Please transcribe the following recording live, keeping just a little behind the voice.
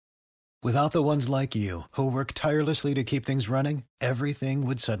Without the ones like you, who work tirelessly to keep things running, everything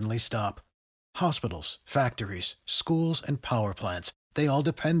would suddenly stop. Hospitals, factories, schools, and power plants, they all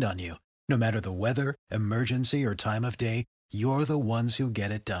depend on you. No matter the weather, emergency, or time of day, you're the ones who get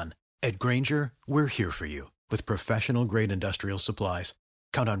it done. At Granger, we're here for you with professional-grade industrial supplies.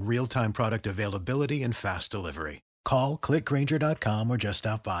 Count on real-time product availability and fast delivery. Call, clickgranger.com, or just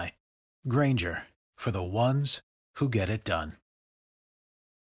stop by. Granger, for the ones who get it done.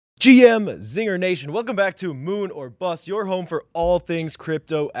 GM Zinger Nation, welcome back to Moon or Bust, your home for all things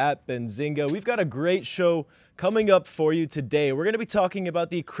crypto at Benzinga. We've got a great show coming up for you today. We're going to be talking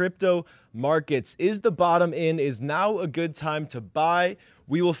about the crypto markets. Is the bottom in? Is now a good time to buy?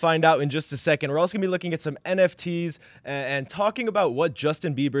 We will find out in just a second. We're also going to be looking at some NFTs and talking about what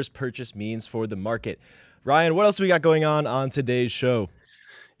Justin Bieber's purchase means for the market. Ryan, what else we got going on today's show?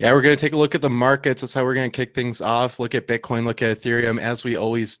 Yeah, we're going to take a look at the markets. That's how we're going to kick things off. Look at Bitcoin, look at Ethereum, as we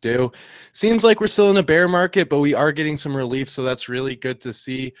always do. Seems like we're still in a bear market, but we are getting some relief, so that's really good to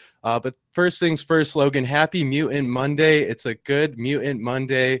see. But first things first, Logan, happy Mutant Monday. It's a good Mutant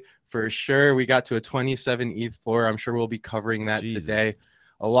Monday for sure. We got to a 27 ETH floor. I'm sure we'll be covering that today,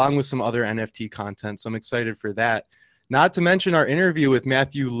 along with some other NFT content, so I'm excited for that. Not to mention our interview with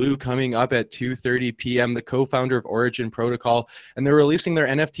Matthew Liu coming up at 2:30 p.m., the co-founder of Origin Protocol. And they're releasing their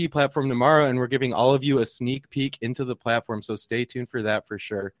NFT platform tomorrow, and we're giving all of you a sneak peek into the platform. So stay tuned for that for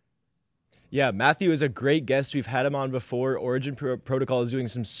sure. Yeah, Matthew is a great guest. We've had him on before. Origin Protocol is doing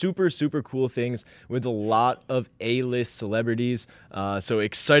some super, super cool things with a lot of A-list celebrities. So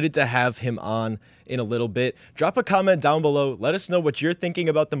excited to have him on in a little bit. Drop a comment down below. Let us know what you're thinking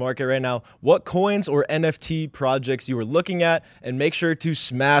about the market right now, what coins or NFT projects you were looking at, and make sure to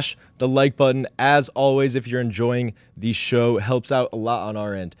smash the like button. As always, if you're enjoying the show, it helps out a lot on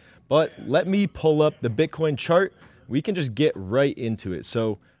our end. But let me pull up the Bitcoin chart. We can just get right into it.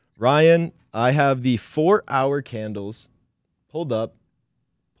 So Ryan, I have the 4-hour candles pulled up,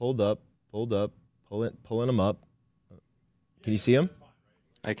 pulling them up. Can you see them?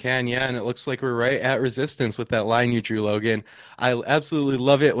 I can, yeah, and it looks like we're right at resistance with that line you drew, Logan. I absolutely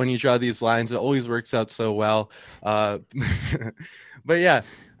love it when you draw these lines. It always works out so well. But yeah,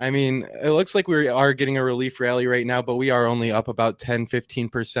 I mean, it looks like we are getting a relief rally right now, but we are only up about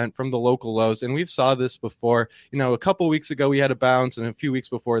 10-15% from the local lows. And we've saw this before. You know, a couple weeks ago we had a bounce, and a few weeks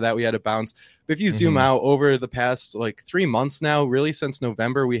before that we had a bounce. But if you zoom out over the past 3 months now, really since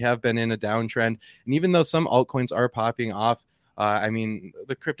November, we have been in a downtrend. And even though some altcoins are popping off, I mean,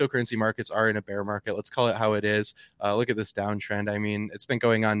 the cryptocurrency markets are in a bear market. Let's call it how it is. Look at this downtrend. I mean, it's been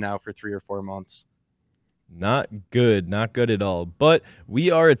going on now for 3 or 4 months. Not good at all. But we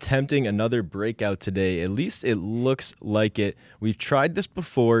are attempting another breakout today. At least it looks like it. We've tried this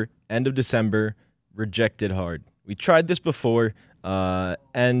before, end of December, rejected hard. We tried this before,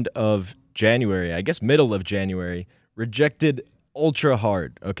 end of January, I guess middle of January, rejected ultra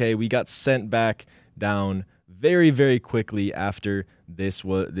hard. Okay, we got sent back down very, very quickly after this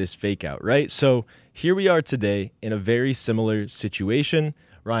fake out, right? So here we are today in a very similar situation.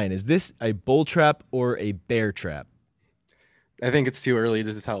 Ryan, is this a bull trap or a bear trap? I think it's too early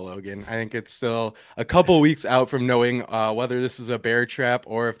to tell, Logan. I think it's still a couple weeks out from knowing whether this is a bear trap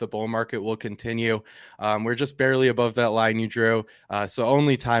or if the bull market will continue. We're just barely above that line you drew, so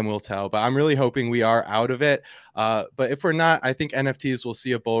only time will tell. But I'm really hoping we are out of it. But if we're not, I think NFTs will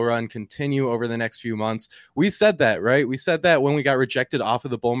see a bull run continue over the next few months. We said that, right? We said that when we got rejected off of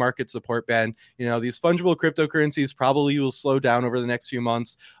the bull market support band. You know, these fungible cryptocurrencies probably will slow down over the next few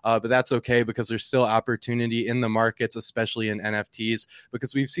months, but that's okay because there's still opportunity in the markets, especially in NFTs,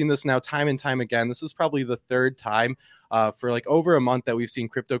 because we've seen this now time and time again. This is probably the third time for over a month that we've seen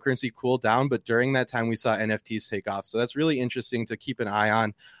cryptocurrency cool down, but during that time we saw NFTs take off. So that's really interesting to keep an eye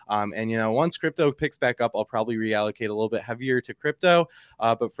on. And you know, once crypto picks back up, I'll probably reallocate a little bit heavier to crypto.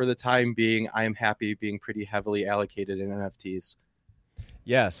 But for the time being, I am happy being pretty heavily allocated in NFTs.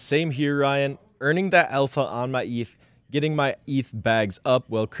 Yeah, same here, Ryan. Earning that alpha on my ETH, getting my ETH bags up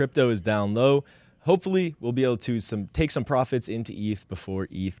while crypto is down low. Hopefully, we'll be able to take some profits into ETH before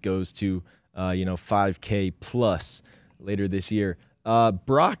ETH goes to 5K plus later this year.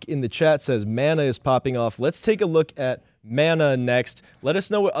 Brock in the chat says Mana is popping off. Let's take a look at Mana next. Let us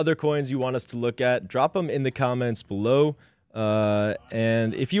know what other coins you want us to look at. Drop them in the comments below.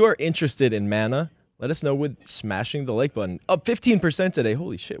 And if you are interested in Mana, let us know with smashing the like button. Up 15% today.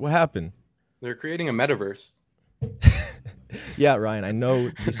 Holy shit, what happened? They're creating a metaverse. Yeah, Ryan, I know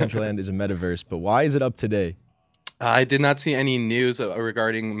Decentraland is a metaverse, but why is it up today? I did not see any news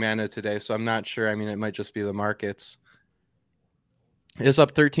regarding Mana today, so I'm not sure. I mean, it might just be the markets. It is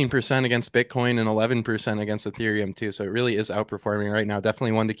up 13% against Bitcoin and 11% against Ethereum too. So it really is outperforming right now.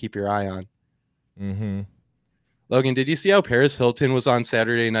 Definitely one to keep your eye on. Mm-hmm. Logan, did you see how Paris Hilton was on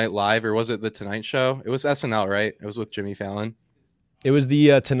Saturday Night Live, or was it the Tonight Show? It was SNL, right? It was with Jimmy Fallon. It was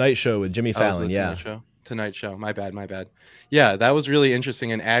the Tonight Show with Jimmy Oh, it was Fallon. the Yeah. Tonight Show. Tonight Show. My bad. My bad. Yeah, that was really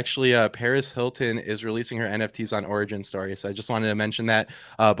interesting. And actually, Paris Hilton is releasing her NFTs on Origin Story. So I just wanted to mention that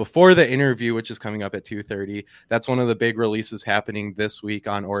before the interview, which is coming up at 2:30. That's one of the big releases happening this week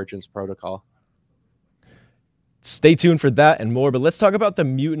on Origins Protocol. Stay tuned for that and more. But let's talk about the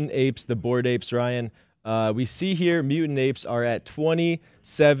Mutant Apes, the Bored Apes, Ryan. We see here Mutant Apes are at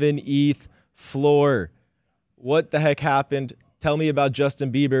 27 ETH floor. What the heck happened? Tell me about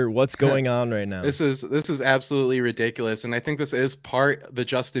Justin Bieber. What's going on right now? This is absolutely ridiculous, and I think this is part the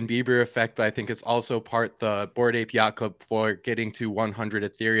Justin Bieber effect, but I think it's also part the Bored Ape Yacht Club for getting to 100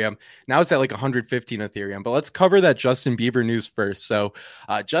 Ethereum. Now it's at like 115 Ethereum, but let's cover that Justin Bieber news first. So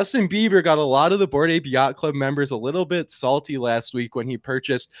Justin Bieber got a lot of the Bored Ape Yacht Club members a little bit salty last week when he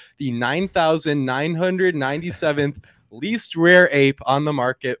purchased the 9,997th least rare ape on the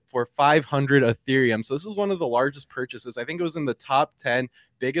market for 500 Ethereum. So this is one of the largest purchases. I think it was in the top 10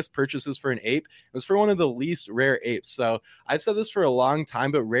 biggest purchases for an ape. It was for one of the least rare apes. So I've said this for a long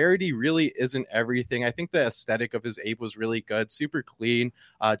time, but rarity really isn't everything. I think the aesthetic of his ape was really good, super clean,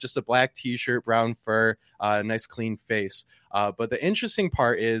 just a black t-shirt, brown fur, nice clean face. But the interesting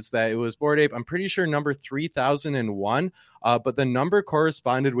part is that it was Bored Ape, I'm pretty sure number 3001, but the number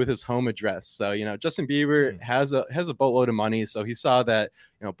corresponded with his home address. So, Justin Bieber has a boatload of money. So he saw that,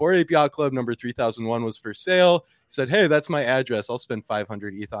 Bored Ape Yacht Club number 3001 was for sale. He said, hey, that's my address. I'll spend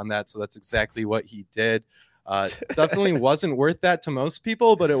 500 ETH on that. So that's exactly what he did. Definitely wasn't worth that to most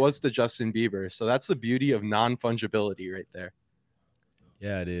people, but it was to Justin Bieber. So that's the beauty of non-fungibility right there.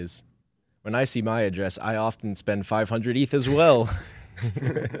 Yeah, it is. When I see my address, I often spend 500 ETH as well.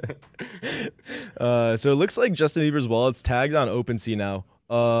 So it looks like Justin Bieber's wallet's tagged on OpenSea now.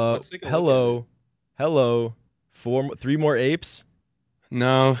 Hello. 3 more apes?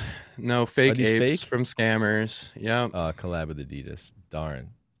 No, fake apes fake? from scammers. Yeah. Collab with Adidas. Darn.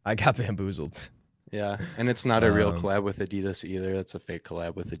 I got bamboozled. Yeah, and it's not a real collab with Adidas either. That's a fake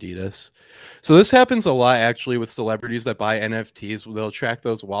collab with Adidas. So this happens a lot actually with celebrities that buy NFTs. They'll track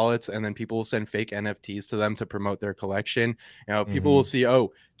those wallets and then people will send fake NFTs to them to promote their collection. People will see,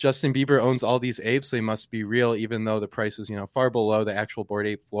 oh, Justin Bieber owns all these apes. They must be real, even though the price is, far below the actual Bored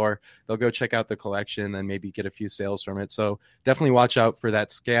Ape floor. They'll go check out the collection and then maybe get a few sales from it. So definitely watch out for that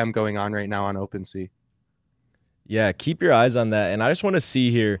scam going on right now on OpenSea. Yeah, keep your eyes on that. And I just want to see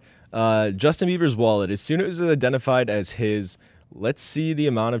here, Justin Bieber's wallet, as soon as it's identified as his, let's see the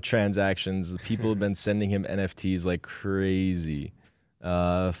amount of transactions. People have been sending him NFTs like crazy.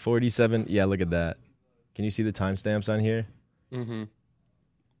 47. Yeah, look at that. Can you see the timestamps on here? Mm-hmm.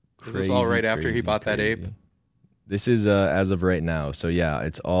 Is this all right after he bought that ape? This is as of right now. So yeah,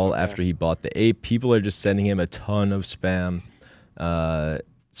 it's all after he bought the ape. People are just sending him a ton of spam.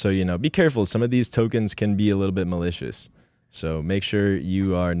 So, be careful. Some of these tokens can be a little bit malicious. So make sure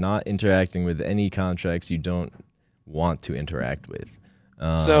you are not interacting with any contracts you don't want to interact with.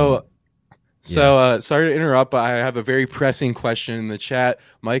 Sorry to interrupt, but I have a very pressing question in the chat.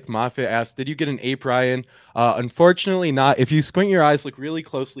 Mike Moffitt asked, did you get an ape, Ryan? Unfortunately not. If you squint your eyes, look really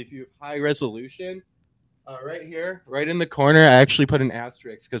closely, if you have high resolution, right here, right in the corner, I actually put an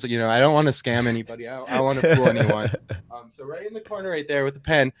asterisk because, I don't want to scam anybody. I don't want to fool anyone. So right in the corner right there with a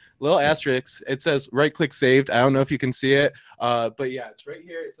pen, little asterisk, it says right-click saved. I don't know if you can see it, but yeah, it's right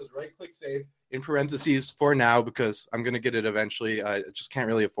here. It says right-click saved in parentheses for now because I'm going to get it eventually. I just can't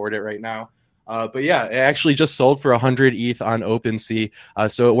really afford it right now. But yeah, it actually just sold for 100 ETH on OpenSea.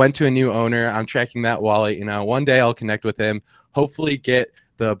 So it went to a new owner. I'm tracking that wallet. One day I'll connect with him, hopefully get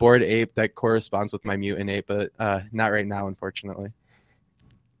the Bored Ape that corresponds with my mutant ape, but not right now, unfortunately.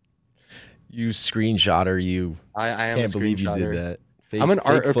 You screenshotter, you. I am can't a believe you did that. I'm an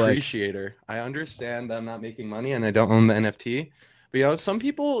art appreciator. I understand that I'm not making money and I don't own the NFT. But some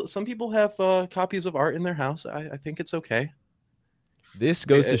people have copies of art in their house. I think it's okay. This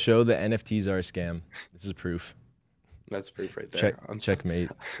goes to show that NFTs are a scam. This is proof. That's proof right there. Checkmate.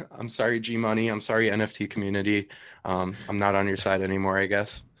 I'm sorry, G Money. I'm sorry, NFT community. I'm not on your side anymore, I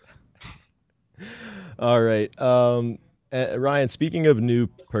guess. All right. Ryan, speaking of new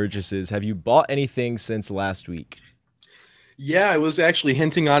purchases, have you bought anything since last week? Yeah, I was actually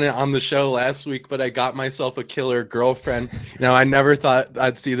hinting on it on the show last week, but I got myself a killer girlfriend. I never thought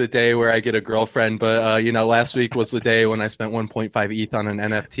I'd see the day where I get a girlfriend, but last week was the day when I spent 1.5 ETH on an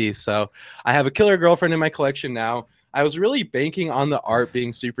NFT. So I have a killer girlfriend in my collection now. I was really banking on the art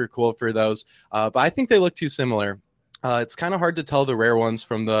being super cool for those, but I think they look too similar. It's kind of hard to tell the rare ones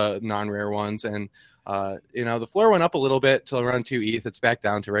from the non-rare ones, and the floor went up a little bit till around 2 ETH. It's back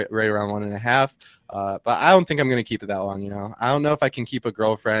down to right around 1.5. But I don't think I'm going to keep it that long. I don't know if I can keep a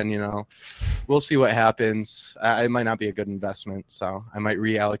girlfriend. We'll see what happens. It might not be a good investment, so I might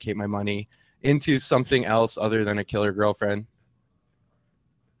reallocate my money into something else other than a killer girlfriend.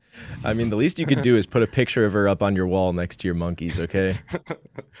 I mean, the least you could do is put a picture of her up on your wall next to your monkeys, okay?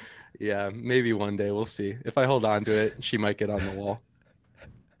 Yeah, maybe one day. We'll see. If I hold on to it, she might get on the wall.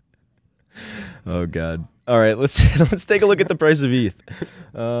 Oh God. All right, let's take a look at the price of ETH.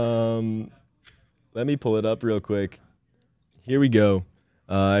 Let me pull it up real quick. Here we go.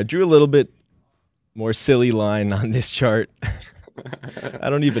 I drew a little bit more silly line on this chart. I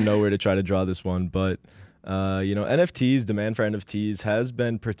don't even know where to try to draw this one, but NFTs, demand for NFTs has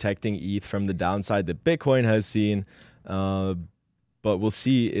been protecting ETH from the downside that Bitcoin has seen. But we'll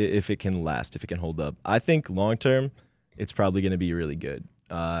see if it can last, if it can hold up. I think long term, it's probably going to be really good.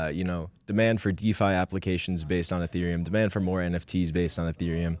 Demand for DeFi applications based on Ethereum, demand for more NFTs based on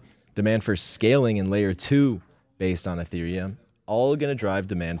Ethereum, demand for scaling in layer 2 based on Ethereum, all going to drive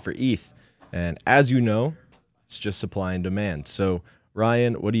demand for ETH. And as you know, it's just supply and demand. So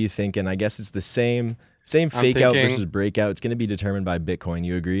Ryan, what are you thinking? I guess it's the same fake out versus breakout. It's going to be determined by Bitcoin.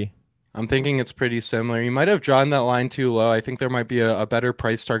 You agree? I'm thinking it's pretty similar. You might have drawn that line too low. I think there might be a better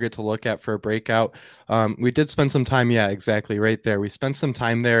price target to look at for a breakout. We did spend some time, yeah, exactly, right there. We spent some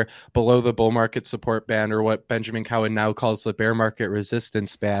time there below the bull market support band, or what Benjamin Cowen now calls the bear market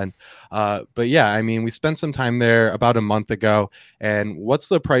resistance band. But yeah, I mean, we spent some time there about a month ago. And what's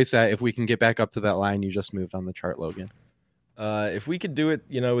the price at if we can get back up to that line you just moved on the chart, Logan? If we could do it,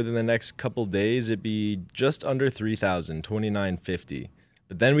 within the next couple days, it'd be just under 3,000, 2,950.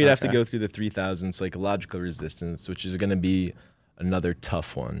 But then we'd have to go through the 3,000 psychological resistance, which is going to be another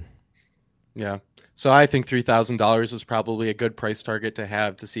tough one. Yeah. So I think $3,000 is probably a good price target to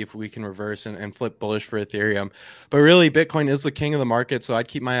have to see if we can reverse and flip bullish for Ethereum. But really, Bitcoin is the king of the market, so I'd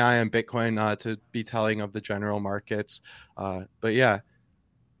keep my eye on Bitcoin to be telling of the general markets. But yeah.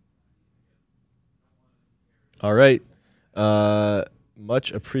 All right.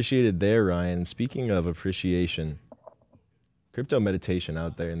 Much appreciated there, Ryan. Speaking of appreciation, Crypto Meditation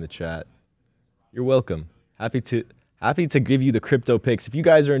out there in the chat, you're welcome. Happy to give you the crypto picks. If you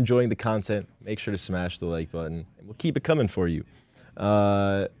guys are enjoying the content, make sure to smash the like button, and we'll keep it coming for you.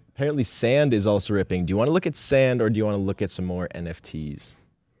 Apparently, Sand is also ripping. Do you want to look at Sand, or do you want to look at some more NFTs?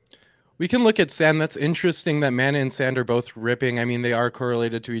 We can look at Sand. That's interesting that Mana and Sand are both ripping. I mean, they are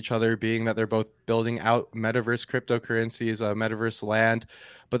correlated to each other, being that they're both building out metaverse cryptocurrencies, metaverse land.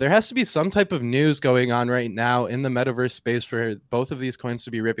 But there has to be some type of news going on right now in the metaverse space for both of these coins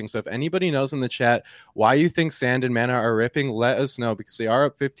to be ripping. So if anybody knows in the chat why you think Sand and Mana are ripping, let us know, because they are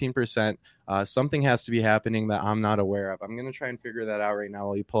up 15%. Something has to be happening that I'm not aware of. I'm going to try and figure that out right now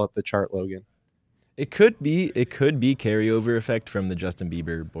while you pull up the chart, Logan. It could be carryover effect from the Justin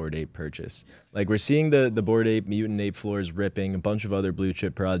Bieber Bored Ape purchase. Like, we're seeing the Bored Ape, Mutant Ape floors ripping, a bunch of other blue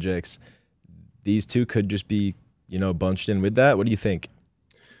chip projects. These two could just be, bunched in with that. What do you think?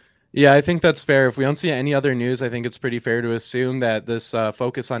 Yeah, I think that's fair. If we don't see any other news, I think it's pretty fair to assume that this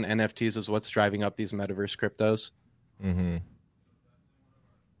focus on NFTs is what's driving up these metaverse cryptos. Mm-hmm.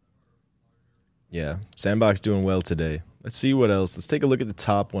 Yeah, Sandbox doing well today. Let's see what else. Let's take a look at the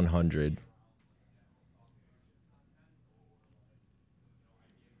top 100.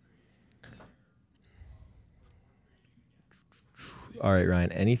 All right,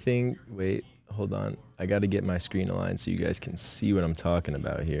 Ryan, anything? Wait, hold on. I got to get my screen aligned so you guys can see what I'm talking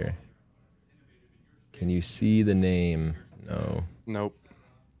about here. Can you see the name? No. Nope.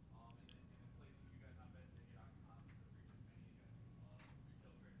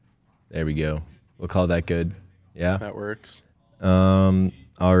 There we go. We'll call that good. Yeah? That works. All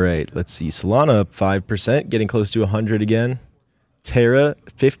right, let's see. Solana up 5%, getting close to 100 again. Terra,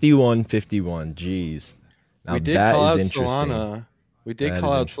 51.51. Jeez. Now we did that call is out interesting. Solana. We did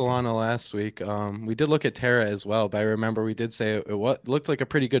call out Solana last week. We did look at Terra as well, but I remember we did say it looked like a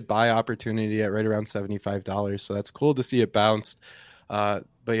pretty good buy opportunity at right around $75. So that's cool to see it bounced. But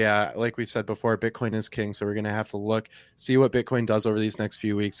yeah, like we said before, Bitcoin is king. So we're going to have to see what Bitcoin does over these next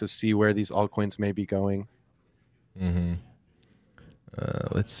few weeks to see where these altcoins may be going. Mm-hmm.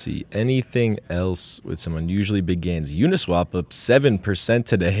 Let's see. Anything else with some unusually big gains? Uniswap up 7%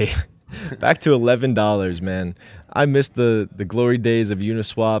 today. Back to $11, man. I missed the glory days of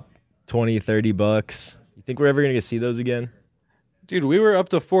Uniswap, $20, $30. You think we're ever going to see those again? Dude, we were up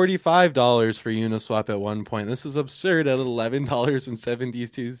to $45 for Uniswap at one point. This is absurd at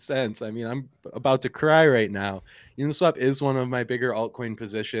 $11.72. I mean, I'm about to cry right now. Uniswap is one of my bigger altcoin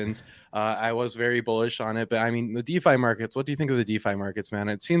positions. I was very bullish on it, but I mean, the DeFi markets, what do you think of the DeFi markets, man?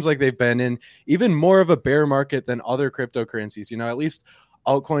 It seems like they've been in even more of a bear market than other cryptocurrencies. At least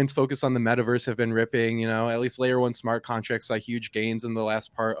altcoins focused on the metaverse have been ripping. At least layer one smart contracts saw huge gains in the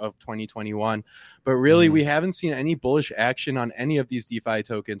last part of 2021. But really, we haven't seen any bullish action on any of these DeFi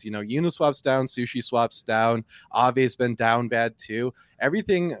tokens. Uniswap's down, SushiSwap's down, Aave's been down bad too.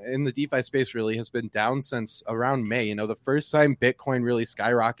 Everything in the DeFi space really has been down since around May. The first time Bitcoin really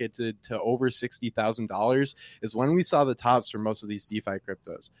skyrocketed to over $60,000 is when we saw the tops for most of these DeFi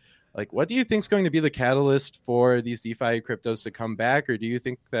cryptos. Like, what do you think is going to be the catalyst for these DeFi cryptos to come back? Or do you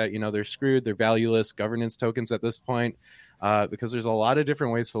think that, they're screwed, they're valueless governance tokens at this point? Because there's a lot of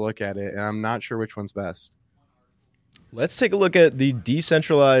different ways to look at it, and I'm not sure which one's best. Let's take a look at the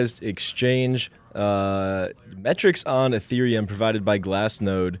decentralized exchange metrics on Ethereum provided by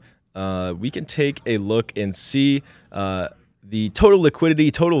Glassnode. We can take a look and see the total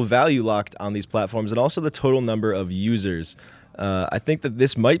liquidity, total value locked on these platforms, and also the total number of users. I think that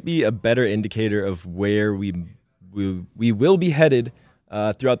this might be a better indicator of where we will be headed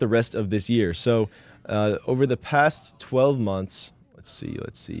throughout the rest of this year. So over the past 12 months, let's see.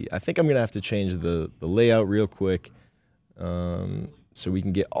 I think I'm going to have to change the layout real quick so we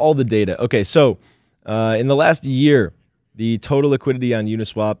can get all the data. Okay, so in the last year, the total liquidity on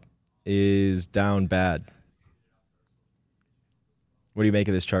Uniswap is down bad. What do you make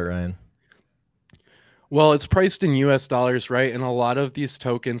of this chart, Ryan? Well, it's priced in US dollars, right? And a lot of these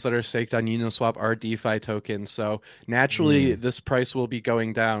tokens that are staked on Uniswap are DeFi tokens. So naturally, this price will be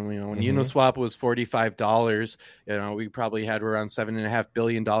going down. When Uniswap was $45, we probably had around $7.5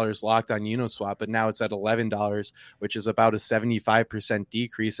 billion locked on Uniswap, but now it's at $11, which is about a 75%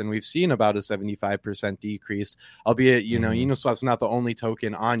 decrease. And we've seen about a 75% decrease, albeit, Uniswap's not the only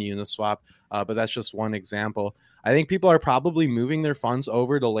token on Uniswap, but that's just one example. I think people are probably moving their funds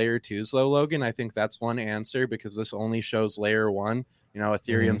over to layer 2s though, Logan. I think that's one answer because this only shows layer 1,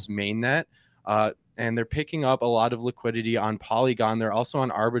 Ethereum's mainnet. And they're picking up a lot of liquidity on Polygon. They're also on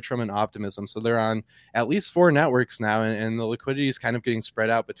Arbitrum and Optimism. So they're on at least 4 networks now, and the liquidity is kind of getting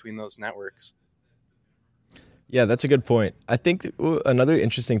spread out between those networks. Yeah, that's a good point. I think another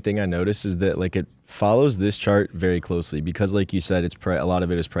interesting thing I noticed is that it follows this chart very closely because, like you said, a lot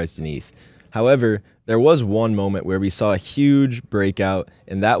of it is priced in ETH. However, there was one moment where we saw a huge breakout,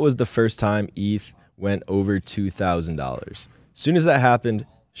 and that was the first time ETH went over $2,000. As soon as that happened,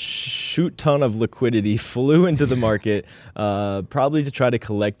 shoot ton of liquidity flew into the market, probably to try to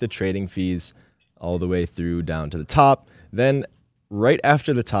collect the trading fees all the way through down to the top. Then right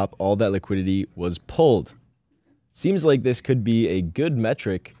after the top, all that liquidity was pulled. Seems like this could be a good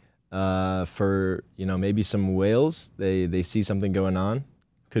metric for maybe some whales. They see something going on.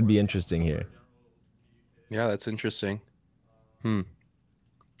 Could be interesting here. Yeah, that's interesting. I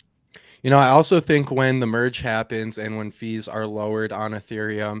also think when the merge happens and when fees are lowered on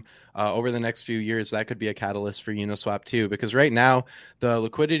Ethereum over the next few years, that could be a catalyst for Uniswap too. Because right now, the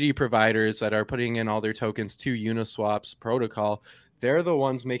liquidity providers that are putting in all their tokens to Uniswap's protocol, they're the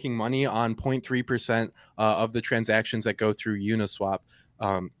ones making money on 0.3% of the transactions that go through Uniswap.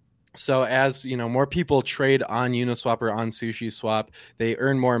 So as more people trade on Uniswap or on SushiSwap, they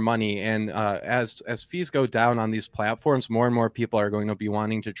earn more money. And as fees go down on these platforms, more and more people are going to be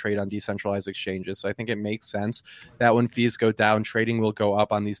wanting to trade on decentralized exchanges. So I think it makes sense that when fees go down, trading will go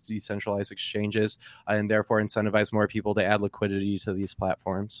up on these decentralized exchanges, and therefore incentivize more people to add liquidity to these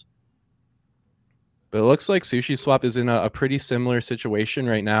platforms. But it looks like SushiSwap is in a pretty similar situation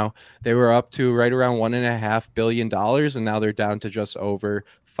right now. They were up to right around $1.5 billion, and now they're down to just over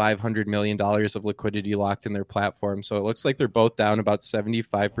 $500 million of liquidity locked in their platform. So it looks like they're both down about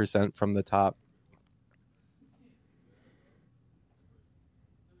 75% from the top.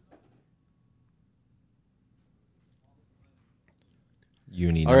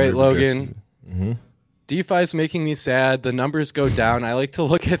 All right, Logan. DeFi is making me sad. The numbers go down. I like to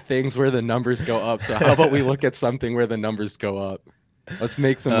look at things where the numbers go up. So how about we look at something where the numbers go up? Let's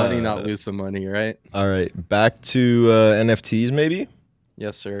make some money, not lose some money, right? All right. Back to NFTs, maybe?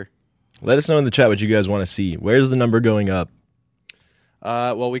 Yes, sir. Let us know in the chat what you guys want to see. Where's the number going up?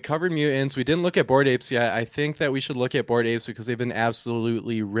 Well, we covered mutants. We didn't look at Bored Apes yet. I think that we should look at Bored Apes because they've been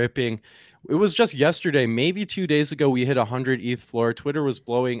absolutely ripping. It was just yesterday, maybe 2 days ago, we hit 100 ETH floor. Twitter was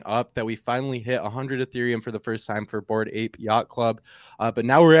blowing up that we finally hit 100 Ethereum for the first time for Bored Ape Yacht Club. But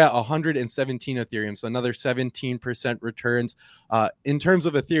now we're at 117 Ethereum, so another 17% returns in terms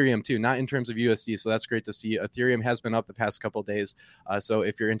of Ethereum too, not in terms of USD. So that's great to see. Ethereum has been up the past couple days. So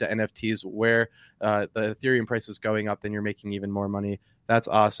if you're into NFTs where the Ethereum price is going up, then you're making even more money. That's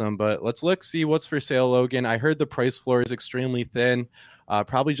awesome. But let's see what's for sale, Logan. I heard the price floor is extremely thin.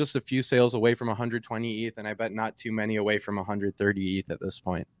 Probably just a few sales away from 120 ETH, and I bet not too many away from 130 ETH at this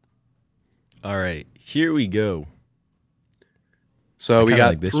point. All right, here we go. So we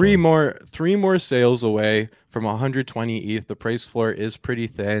got like three more sales away from 120 ETH. The price floor is pretty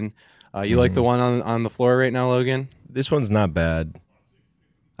thin. You like the one on the floor right now, Logan? This one's not bad.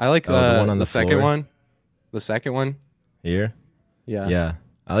 I like the one on the second floor. One. The second one here. Yeah.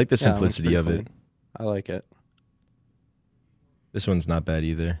 I like the simplicity of it. I like it. This one's not bad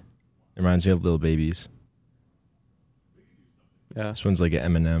either. It reminds me of Little Babies. Yeah. This one's like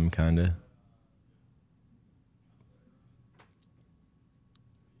an M&M kind of.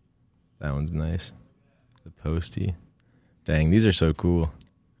 That one's nice. The posty. Dang, these are so cool.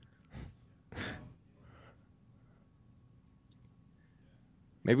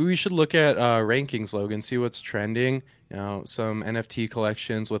 Maybe we should look at rankings, Logan, see what's trending. You know, some NFT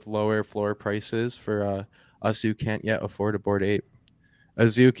collections with lower floor prices for us who can't yet afford a Bored Ape.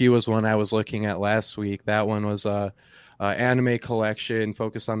 Azuki was one I was looking at last week. That one was a anime collection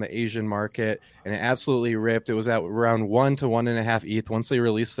focused on the Asian market, and it absolutely ripped. It was at around 1 to 1.5 ETH. Once they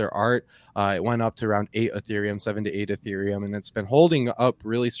released their art, it went up to around 8 Ethereum, 7 to 8 Ethereum, and it's been holding up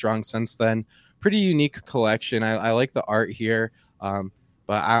really strong since then. Pretty unique collection. I like the art here, but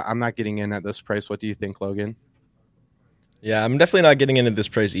I'm not getting in at this price. What do you think, Logan? Yeah, I'm definitely not getting in at this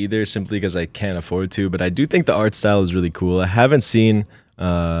price either, simply because I can't afford to. But I do think the art style is really cool. I haven't seen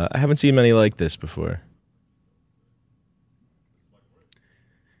many like this before.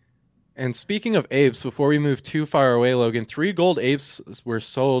 And speaking of apes, before we move too far away, Logan, 3 gold apes were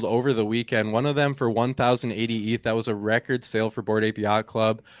sold over the weekend. One of them for 1,080 ETH. That was a record sale for Bored Ape Yacht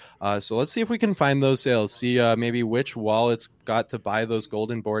Club. So let's see if we can find those sales. See maybe which wallets got to buy those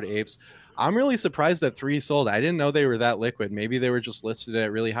golden Bored Apes. I'm really surprised that 3 sold. I didn't know they were that liquid. Maybe they were just listed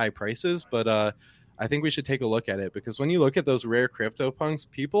at really high prices, but I think we should take a look at it, because when you look at those rare CryptoPunks,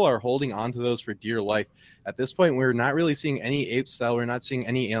 people are holding on to those for dear life. At this point, we're not really seeing any apes sell. We're not seeing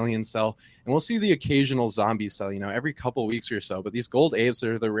any aliens sell. And we'll see the occasional zombie sell, every couple weeks or so. But these gold apes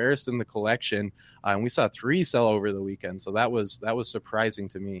are the rarest in the collection. And we saw 3 sell over the weekend. So that was surprising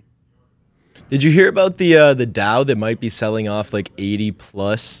to me. Did you hear about the DAO that might be selling off like 80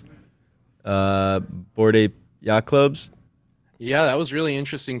 plus Bored Ape Yacht Clubs? Yeah, that was really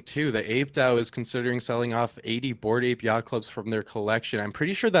interesting too. The Ape DAO is considering selling off 80 Bored Ape Yacht Clubs from their collection. I'm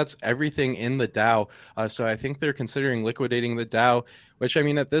pretty sure that's everything in the DAO. So I think they're considering liquidating the DAO, which, I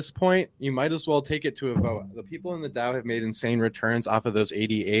mean, at this point, you might as well take it to a vote. The people in the DAO have made insane returns off of those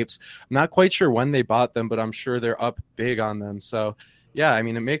 80 apes. I'm not quite sure when they bought them, but I'm sure they're up big on them. So yeah, I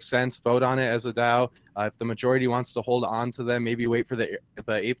mean, it makes sense. Vote on it as a DAO. If the majority wants to hold on to them, maybe wait for the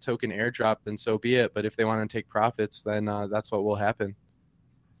ape token airdrop, then so be it. But if they want to take profits, then that's what will happen.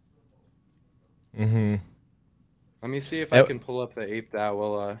 Mm-hmm. Let me see if I can pull up the ape DAO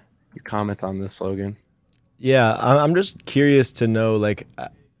while you comment on this, Logan. Yeah, I'm just curious to know, like,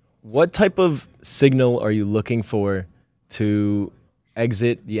 what type of signal are you looking for to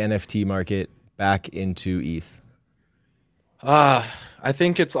exit the NFT market back into ETH? I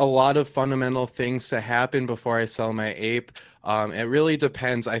think it's a lot of fundamental things to happen before I sell my ape. It really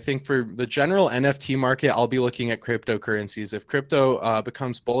depends. I think for the general NFT market, I'll be looking at cryptocurrencies. If crypto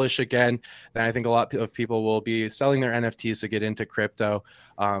becomes bullish again, then I think a lot of people will be selling their NFTs to get into crypto.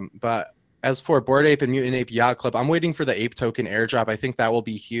 But as for Bored Ape and Mutant Ape Yacht Club, I'm waiting for the ape token airdrop. I think that will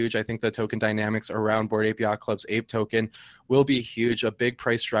be huge. I think the token dynamics around Bored Ape Yacht Club's ape token will be huge, a big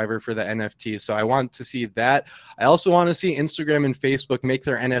price driver for the NFT. So I want to see that. I also want to see Instagram and Facebook make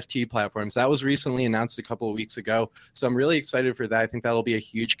their NFT platforms. That was recently announced a couple of weeks ago. So I'm really excited for that. I think that'll be a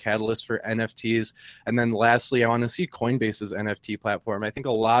huge catalyst for NFTs. And then lastly, I want to see Coinbase's NFT platform. I think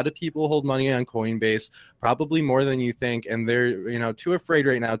a lot of people hold money on Coinbase, probably more than you think. And they're, too afraid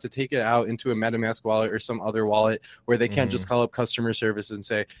right now to take it out into a MetaMask wallet or some other wallet where they can't just call up customer service and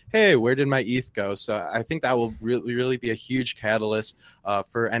say, hey, where did my ETH go? So I think that will really be a huge catalyst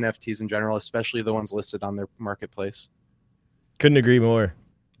for NFTs in general, especially the ones listed on their marketplace. Couldn't agree more.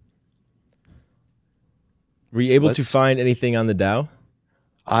 Were you able to find anything on the DAO?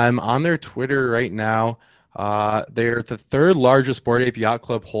 I'm on their Twitter right now. They're the third largest Bored Ape Yacht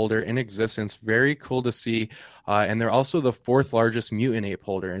Club holder in existence. Very cool to see. And they're also the fourth largest Mutant Ape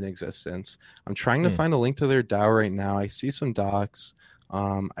holder in existence. I'm trying to Hmm. find a link to their DAO right now. I see some docs.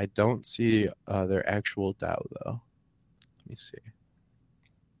 I don't see their actual DAO though. Let me see.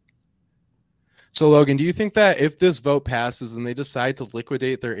 So, Logan, do you think that if this vote passes and they decide to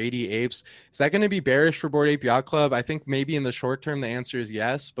liquidate their 80 apes, is that going to be bearish for Bored Ape Yacht Club? I think maybe in the short term the answer is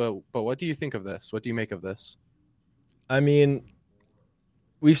yes, but what do you think of this? What do you make of this? I mean,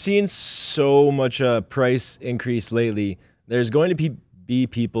 we've seen so much price increase lately. There's going to be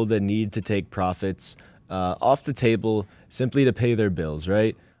people that need to take profits off the table simply to pay their bills,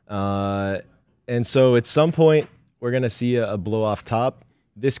 right? Uh, and so at some point, we're going to see a blow off top.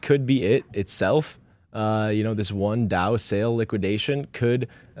 This could be it itself. This one Dow sale liquidation could,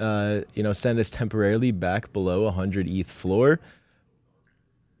 send us temporarily back below 100 ETH floor.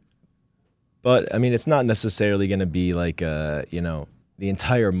 But I mean, it's not necessarily going to be like, the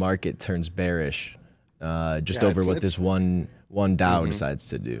entire market turns bearish just Yeah, over what it's this one DAO mhm. decides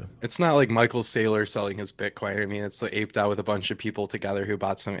to do. It's not like Michael Saylor selling his Bitcoin. I mean, it's the ape DAO with a bunch of people together who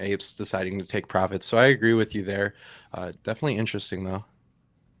bought some apes deciding to take profits. So I agree with you there. Definitely interesting though.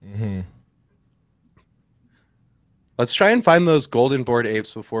 Hmm. Let's try and find those golden board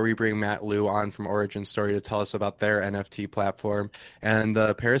apes before we bring Matt Liu on from Origin Story to tell us about their NFT platform and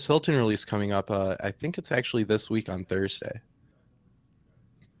the Paris Hilton release coming up. I think it's actually this week on Thursday.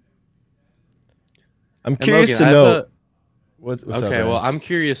 I'm And curious Logan, to I have know a what's up, okay. Well, Ryan. I'm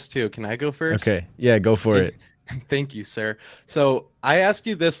curious too. Can I go first? Okay, yeah, go for Thank, it. thank you, sir. So I asked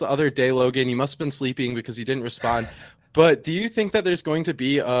you this the other day, Logan. You must have been sleeping because you didn't respond. But do you think that there's going to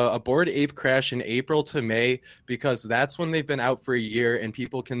be a Bored Ape crash in April to May? Because that's when they've been out for a year and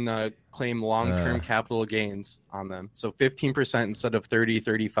people can claim Uh, long-term capital gains on them. So 15% instead of 30,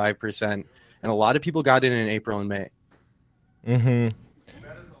 35%. And a lot of people got in April and May. hmm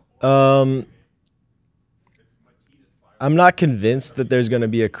Um, I'm not convinced that there's going to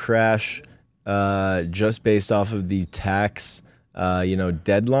be a crash just based off of the tax,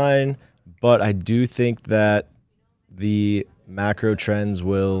 deadline. But I do think that the macro trends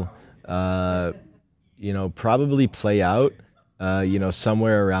will, uh, probably play out,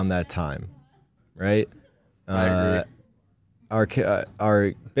 somewhere around that time, right? I agree. Uh,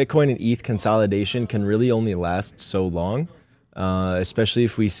 our Bitcoin and ETH consolidation can really only last so long, especially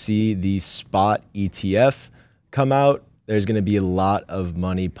if we see the spot ETF come out. There's going to be a lot of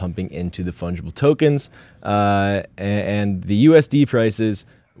money pumping into the fungible tokens and the USD prices,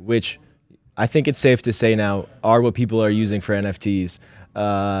 which I think it's safe to say now are what people are using for NFTs.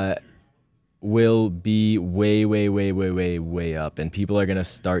 Uh, will be way, way, way, way, way, way up, and people are gonna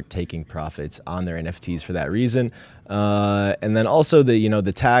start taking profits on their NFTs for that reason. And then also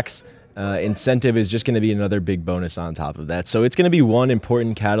the tax incentive is just gonna be another big bonus on top of that. So it's gonna be one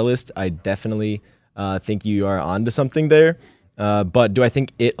important catalyst. I definitely think you are onto something there. But do I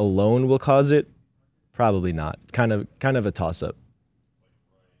think it alone will cause it? Probably not. It's kind of a toss up.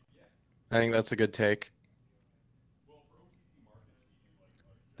 I think that's a good take.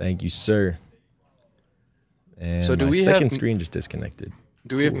 Thank you, sir. So And my second screen just disconnected.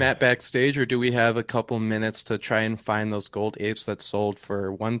 do we have Cool. Matt backstage, or do we have a couple minutes to try and find those gold apes that sold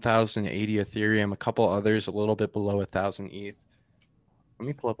for 1,080 Ethereum, a couple others a little bit below 1,000 ETH? Let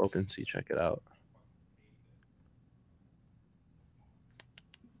me pull up OpenSea, check it out.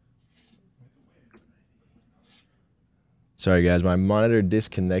 Sorry, guys, my monitor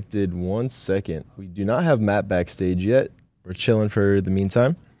disconnected. 1 second. We do not have Matt backstage yet. We're chilling for the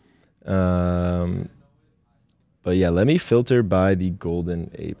meantime. Um, but yeah, let me filter by the golden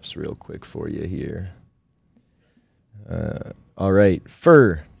apes real quick for you here. All right,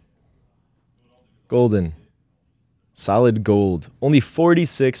 fur, golden, solid gold. Only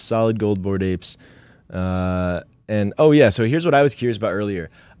 46 solid gold board apes. And oh yeah, so here's what I was curious about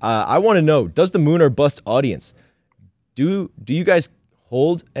earlier. I want to know: does the Moon or Bust audience do you guys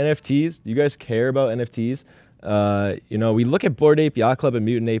hold NFTs? Do you guys care about NFTs? We look at Bored Ape Yacht Club and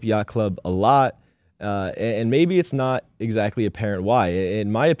Mutant Ape Yacht Club a lot, and maybe it's not exactly apparent why.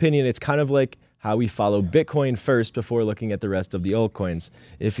 In my opinion, it's kind of like how we follow Bitcoin first before looking at the rest of the altcoins.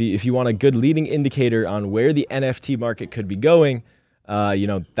 If you want a good leading indicator on where the NFT market could be going,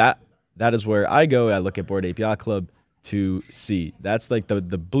 that is where I go. I look at Bored Ape Yacht Club to see. That's like the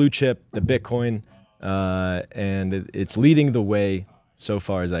blue chip, the Bitcoin, and it's leading the way so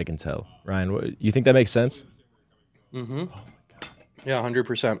far as I can tell. Ryan, you think that makes sense? Mm-hmm. Yeah,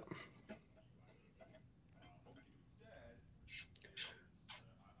 100%.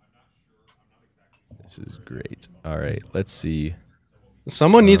 This is great. All right, let's see.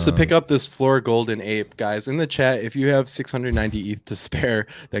 Someone needs to pick Um, up this floor golden ape, guys. In the chat, if you have 690 ETH to spare,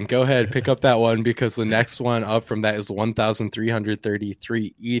 then go ahead, pick up that one because the next one up from that is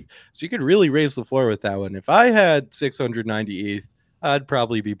 1,333 ETH. So you could really raise the floor with that one. If I had 690 ETH, I'd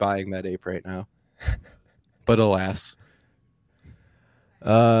probably be buying that ape right now. But alas.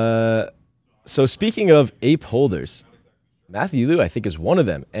 so speaking of ape holders, Matthew Liu, I think, is one of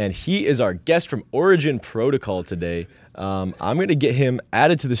them, and he is our guest from Origin Protocol today. I'm going to get him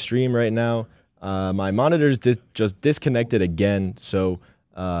added to the stream right now. My monitor's just disconnected again, so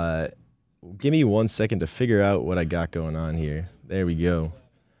give me 1 second to figure out what I got going on here. There we go.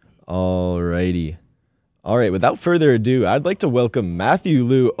 Alrighty. All right, without further ado, I'd like to welcome Matthew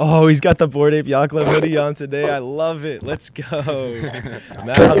Liu. Oh, he's got the Bored Ape Yacht Club hoodie on today. I love it. Let's go.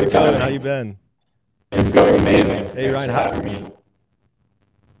 Matt, how's it going? How you been? It's going amazing. Hey, Thanks Ryan, for having me.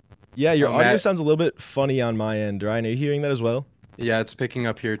 Yeah, your audio Matt. sounds a little bit funny on my end. Ryan, are you hearing that as well? Yeah, it's picking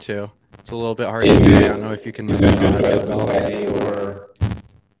up here too. It's a little bit hard to Is hear. I it- don't know if you can Is mess it with good the for the audio. Belay or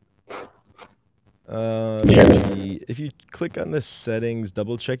Let's see. If you click on the settings,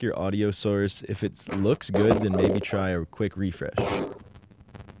 double check your audio source. If it looks good, then maybe try a quick refresh. all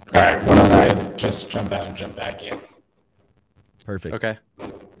right? Why don't I just jump out and jump back in? Perfect. Okay.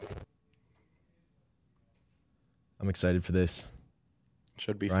 I'm excited for this.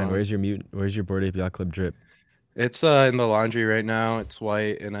 Should be Ryan, fun. where's your Bored Ape Yacht Club drip? It's in the laundry right now. It's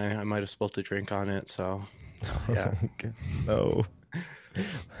white, and I might have spilled a drink on it. So, yeah. Okay. No.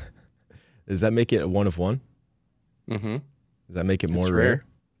 Does that make it a 1 of 1? Mm-hmm. Does that make it It's more rare?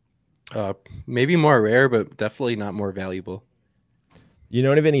 Maybe more rare, but definitely not more valuable. You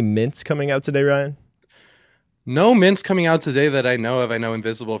know of any mints coming out today, Ryan? No mints coming out today that I know of. I know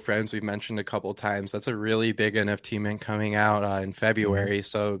Invisible Friends we've mentioned a couple times. That's a really big NFT mint coming out in February.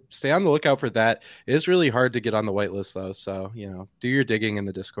 So stay on the lookout for that. It is really hard to get on the whitelist though. So, do your digging in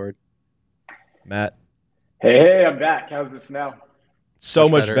the Discord. Matt? Hey, I'm back. How's this now? So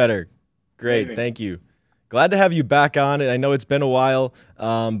Much much better. better. Great. Amazing. Thank you. Glad to have you back on. And I know it's been a while,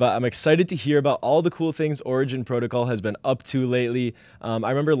 but I'm excited to hear about all the cool things Origin Protocol has been up to lately. I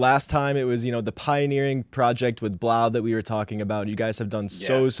remember last time it was, the pioneering project with Blau that we were talking about. You guys have done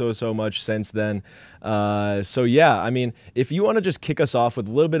so much since then. So yeah, I mean, if you want to just kick us off with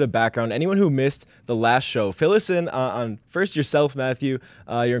a little bit of background, anyone who missed the last show, fill us in on first yourself, Matthew,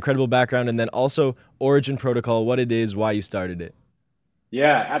 your incredible background, and then also Origin Protocol, what it is, why you started it.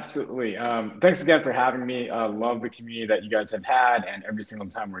 Yeah, absolutely. Thanks again for having me. Love the community that you guys have had, and every single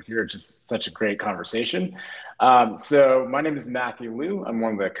time we're here, it's just such a great conversation. So my name is Matthew Liu. I'm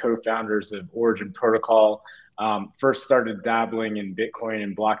one of the co-founders of Origin Protocol. First started dabbling in Bitcoin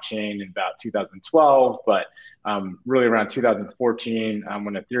and blockchain in about 2012, but really around 2014,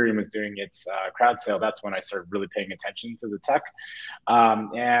 when Ethereum was doing its crowd sale, that's when I started really paying attention to the tech.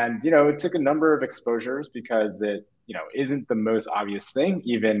 And it took a number of exposures because it isn't the most obvious thing,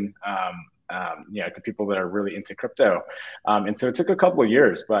 even to people that are really into crypto. And so it took a couple of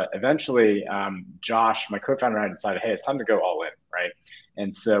years, but eventually Josh, my co-founder, and I decided, hey, it's time to go all in, right?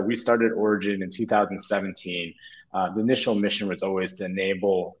 And so we started Origin in 2017. The initial mission was always to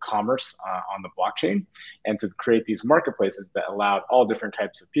enable commerce on the blockchain and to create these marketplaces that allowed all different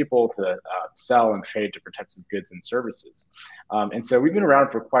types of people to sell and trade different types of goods and services. And so we've been around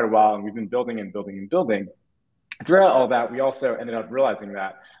for quite a while, and we've been building and building and building. Throughout all that, we also ended up realizing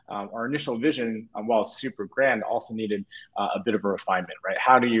that our initial vision, while super grand, also needed a bit of a refinement, right?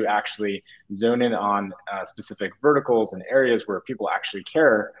 How do you actually zone in on specific verticals and areas where people actually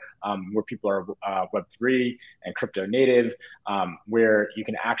care, where people are Web3 and crypto native, where you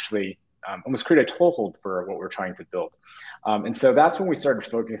can actually almost create a toehold for what we're trying to build. And so that's when we started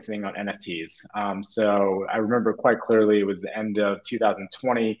focusing on NFTs. So I remember quite clearly it was the end of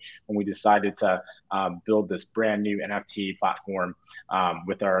 2020 when we decided to build this brand new NFT platform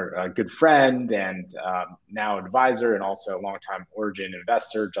with our good friend and now advisor and also longtime Origin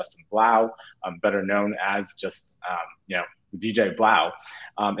investor, Justin Blau, better known as just, DJ Blau.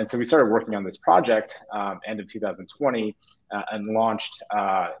 And so we started working on this project end of 2020 and launched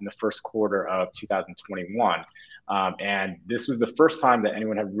in the first quarter of 2021. And this was the first time that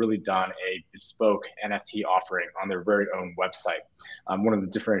anyone had really done a bespoke NFT offering on their very own website. One of the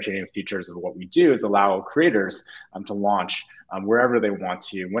differentiating features of what we do is allow creators to launch wherever they want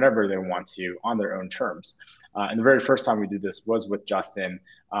to, whenever they want to, on their own terms. And the very first time we did this was with Justin.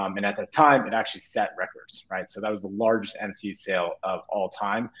 And at that time, it actually set records, right? So that was the largest NFT sale of all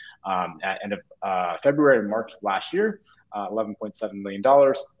time at end of February and March last year, $11.7 million.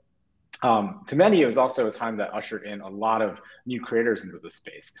 To many, it was also a time that ushered in a lot of new creators into the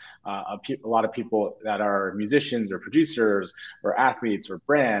space. A lot of people that are musicians or producers or athletes or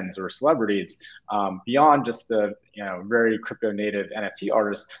brands or celebrities, beyond just the very crypto native NFT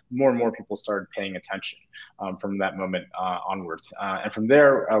artists, more and more people started paying attention from that moment onwards. And from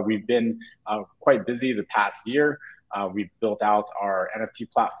there, we've been quite busy the past year. We've built out our NFT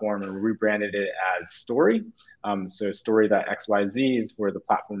platform and rebranded it as Story. So Story.xyz is where the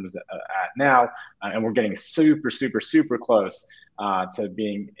platform is at now, and we're getting super, super, super close to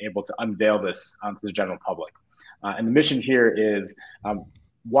being able to unveil this to the general public. And the mission here is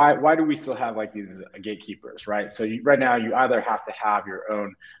why do we still have like these gatekeepers, right? So right now you either have to have your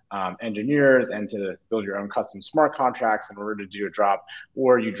own engineers and to build your own custom smart contracts in order to do a drop,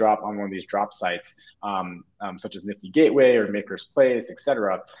 or you drop on one of these drop sites such as Nifty Gateway or Maker's Place,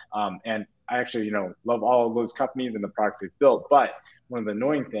 etc. And I actually, love all of those companies and the products they've built. But one of the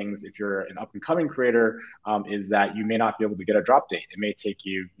annoying things, if you're an up and coming creator, is that you may not be able to get a drop date. It may take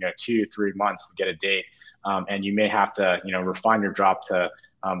you, 2-3 months to get a date, and you may have to, refine your drop to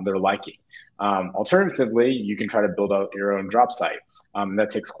their liking. Alternatively, you can try to build out your own drop site. That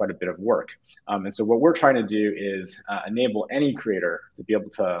takes quite a bit of work. And so what we're trying to do is enable any creator to be able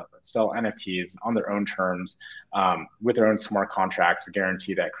to sell NFTs on their own terms with their own smart contracts to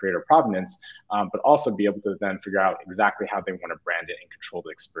guarantee that creator provenance, but also be able to then figure out exactly how they want to brand it and control the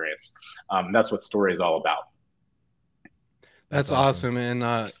experience. That's what Story is all about. That's awesome.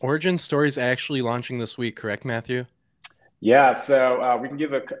 And Origin Story is actually launching this week, correct, Matthew? Yeah, so we can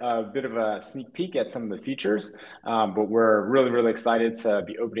give a bit of a sneak peek at some of the features, but we're really, really excited to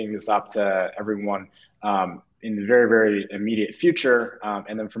be opening this up to everyone in the very, very immediate future.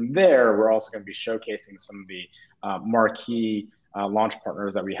 And then from there, we're also going to be showcasing some of the marquee launch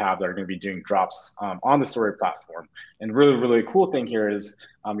partners that we have that are going to be doing drops on the Story platform. And really, really cool thing here is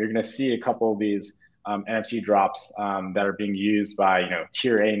you're going to see a couple of these NFT drops that are being used by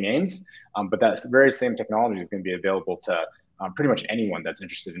tier A names, but that very same technology is going to be available to pretty much anyone that's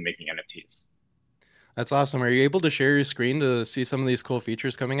interested in making NFTs. That's awesome. Are you able to share your screen to see some of these cool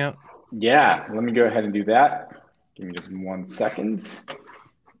features coming out? Yeah, let me go ahead and do that. Give me just 1 second.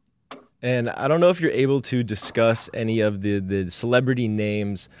 And I don't know if you're able to discuss any of the celebrity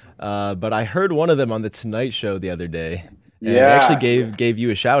names, but I heard one of them on the Tonight Show the other day. And they actually gave you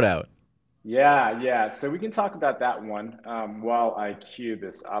a shout out. Yeah. So we can talk about that one while I queue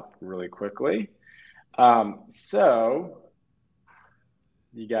this up really quickly. So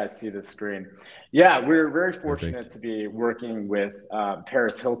you guys see the screen. Yeah, we're very fortunate to be working with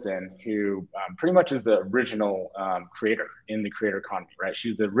Paris Hilton, who pretty much is the original creator in the creator economy, right?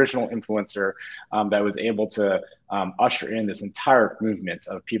 She's the original influencer that was able to usher in this entire movement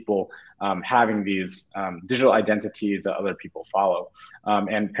of people having these digital identities that other people follow.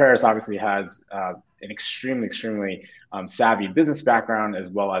 And Paris obviously has an extremely savvy business background, as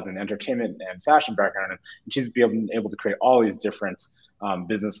well as an entertainment and fashion background. And she's been able to create all these different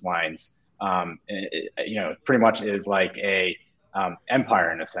business lines. Pretty much is like a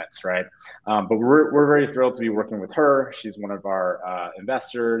empire in a sense, right? But we're very thrilled to be working with her. She's one of our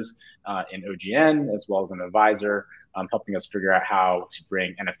investors in OGN, as well as an advisor, helping us figure out how to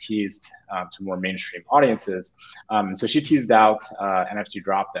bring NFTs to more mainstream audiences. So she teased out NFT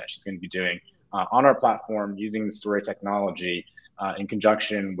drop that she's going to be doing on our platform using the Story technology in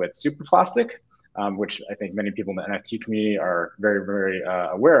conjunction with Superplastic, which I think many people in the NFT community are very, very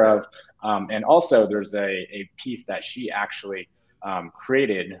aware of. And also there's a piece that she actually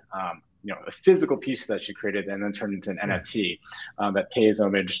created, a physical piece that she created and then turned into an NFT that pays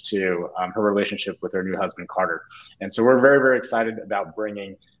homage to her relationship with her new husband, Carter. And so we're very, very excited about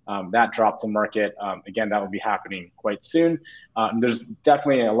bringing that drop to market. Again, that will be happening quite soon. There's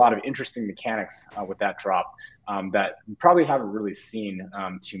definitely a lot of interesting mechanics with that drop that we probably haven't really seen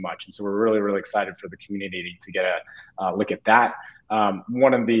too much. And so we're really, really excited for the community to get a look at that.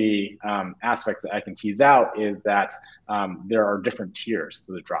 One of the aspects that I can tease out is that there are different tiers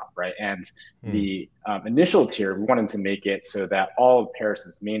to the drop, right? And the initial tier, we wanted to make it so that all of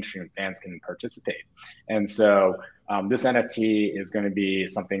Paris's mainstream fans can participate. And so this NFT is going to be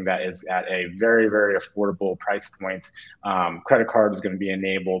something that is at a very, very affordable price point. Credit card is going to be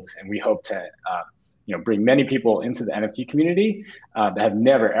enabled, and we hope to bring many people into the NFT community that have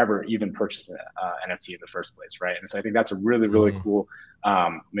never, ever even purchased an NFT in the first place, right? And so I think that's a really, really cool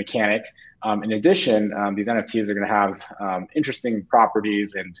mechanic. In addition, these NFTs are going to have interesting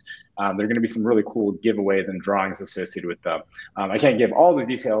properties, and there are going to be some really cool giveaways and drawings associated with them. I can't give all the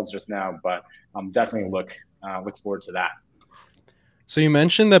details just now, but definitely look forward to that. So you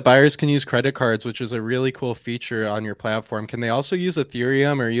mentioned that buyers can use credit cards, which is a really cool feature on your platform. Can they also use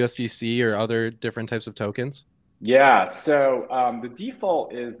Ethereum or USDC or other different types of tokens? Yeah, so the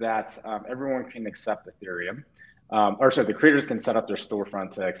default is that everyone can accept Ethereum, or sorry, the creators can set up their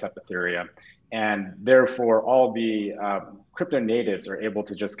storefront to accept Ethereum, and therefore all the crypto natives are able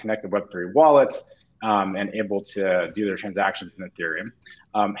to just connect the Web3 wallets and able to do their transactions in Ethereum.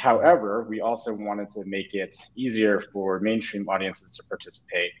 However, we also wanted to make it easier for mainstream audiences to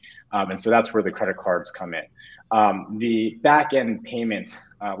participate, and so that's where the credit cards come in. The back-end payment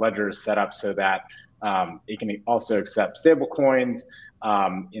ledger is set up so that it can also accept stable coins.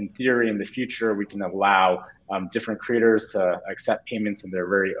 In theory, in the future, we can allow different creators to accept payments in their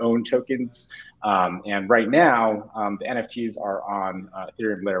very own tokens. And right now, the NFTs are on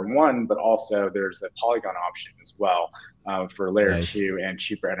Ethereum Layer 1, but also there's a Polygon option as well for Layer 2 and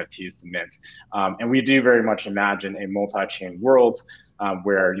cheaper NFTs to mint. And we do very much imagine a multi-chain world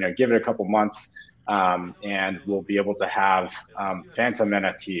where, give it a couple months, and we'll be able to have Phantom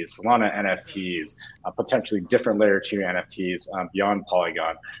NFTs, Solana NFTs, potentially different Layer 2 NFTs beyond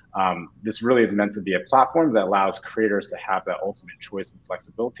Polygon. This really is meant to be a platform that allows creators to have that ultimate choice and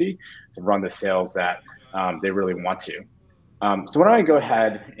flexibility to run the sales that they really want to. So why don't I go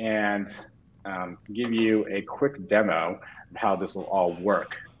ahead and give you a quick demo of how this will all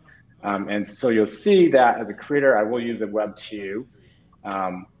work. And so you'll see that as a creator, I will use a Web 2.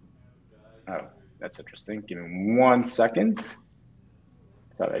 Oh, that's interesting. Give me 1 second.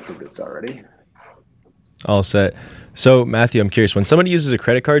 Thought I did this already. All set. So Matthew, I'm curious, when somebody uses a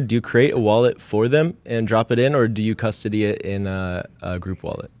credit card, do you create a wallet for them and drop it in, or do you custody it in a group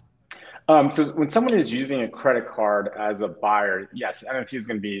wallet? So when someone is using a credit card as a buyer, yes, NFT is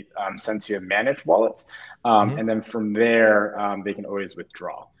going to be sent to a managed wallet. And then from there, they can always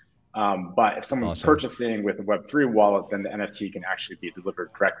withdraw. But if someone's purchasing with a Web3 wallet, then the NFT can actually be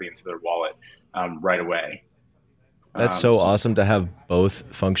delivered directly into their wallet right away. That's so awesome to have both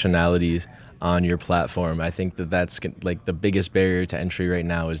functionalities on your platform. I think that that's like the biggest barrier to entry right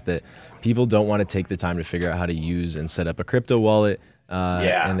now is that people don't want to take the time to figure out how to use and set up a crypto wallet.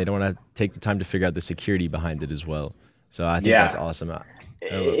 And they don't want to take the time to figure out the security behind it as well. So I think that's awesome.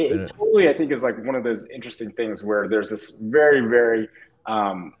 It totally, I think, is like one of those interesting things where there's this very, very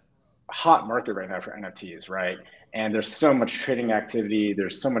hot market right now for NFTs, right? And there's so much trading activity.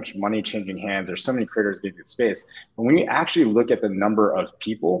 There's so much money changing hands. There's so many creators getting into space. But when you actually look at the number of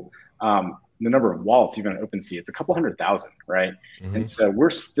people, the number of wallets, even on OpenSea, it's a couple 100,000, right? And so we're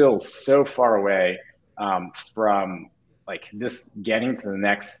still so far away from like this getting to the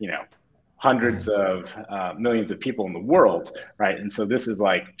next, hundreds of millions of people in the world, right? And so this is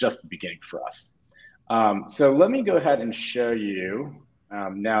like just the beginning for us. So let me go ahead and show you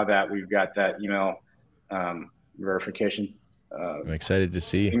now that we've got that email verification. I'm excited to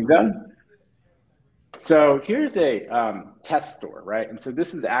see. Done. So here's a test store, right? And so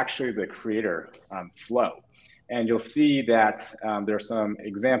this is actually the creator flow. And you'll see that there's some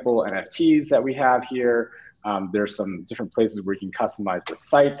example NFTs that we have here. There's some different places where you can customize the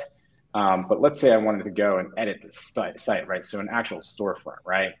site. But let's say I wanted to go and edit this site, right? So an actual storefront,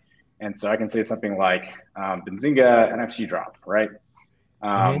 right? And so I can say something like Benzinga NFT drop, right?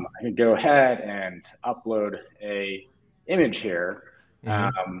 I can go ahead and upload a image here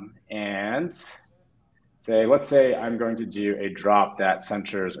and say, let's say I'm going to do a drop that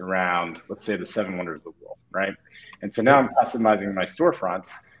centers around, let's say, the 7 wonders of the world, right? And so now I'm customizing my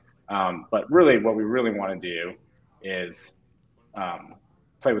storefront. But really what we really want to do is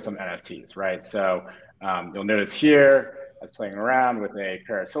play with some NFTs, right? So you'll notice here, I was playing around with a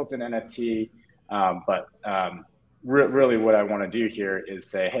Paris Hilton NFT, but really what I want to do here is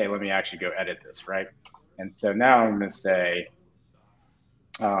say, hey, let me actually go edit this, right? And so now I'm going to say,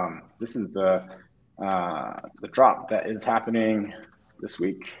 this is the drop that is happening this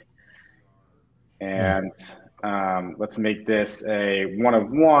week. And let's make this a 1 of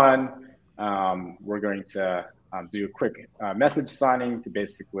 1. We're going to do a quick message signing to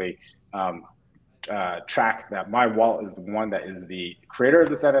basically track that my wallet is the one that is the creator of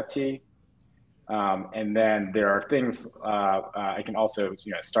this NFT. And then there are things I can also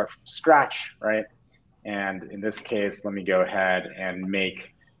start from scratch, right? And in this case, let me go ahead and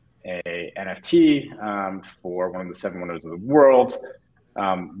make a NFT for one of the 7 wonders of the world.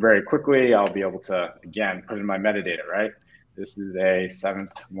 Very quickly, I'll be able to, again, put in my metadata, right? This is a 7th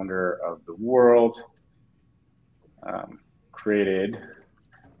wonder of the world created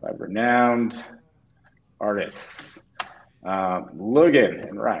by renowned artists, Logan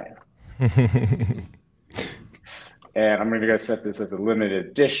and Ryan. And I'm going to go set this as a limited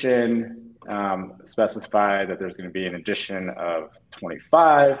edition. specify that there's going to be an edition of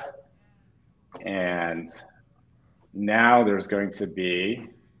 25. And now there's going to be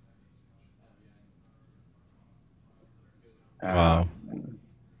Wow.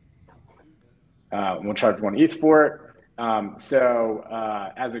 We'll charge 1 ETH for it. As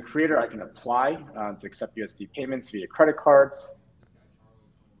a creator, I can apply to accept USD payments via credit cards.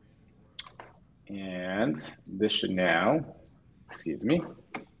 And this should now, excuse me.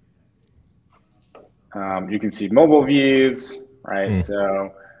 You can see mobile views, right?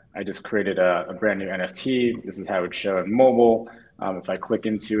 So I just created a brand new NFT. This is how it would show in mobile. If I click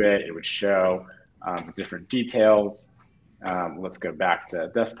into it, it would show different details. Let's go back to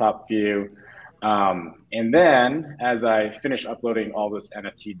desktop view. And then as I finish uploading all this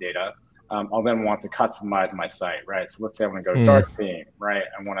NFT data, I'll then want to customize my site, right? So let's say I want to go dark theme, right?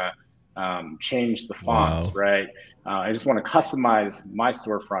 I want to change the fonts, right? I just want to customize my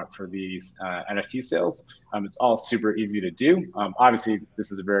storefront for these NFT sales. It's all super easy to do. Obviously,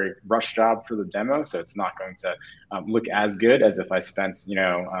 this is a very rush job for the demo, so it's not going to look as good as if I spent,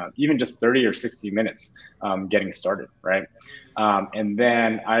 even just 30 or 60 minutes getting started, right? And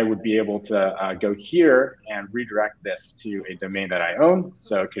then I would be able to go here and redirect this to a domain that I own.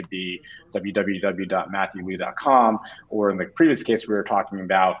 So it could be www.matthewliu.com, or in the previous case we were talking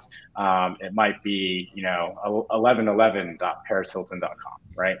about, it might be 1111.parishilton.com,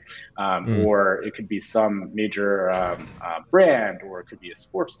 right? Or it could be some major brand, or it could be a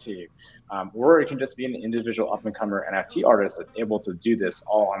sports team, or it can just be an individual up-and-comer NFT artist that's able to do this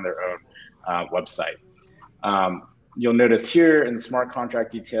all on their own website. You'll notice here in the smart contract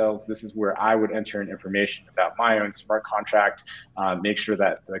details, this is where I would enter in information about my own smart contract, make sure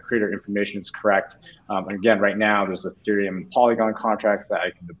that the creator information is correct. And again, right now, there's Ethereum Polygon contracts that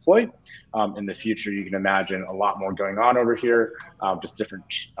I can deploy. In the future, you can imagine a lot more going on over here, just different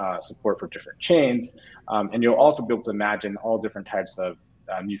support for different chains. And you'll also be able to imagine all different types of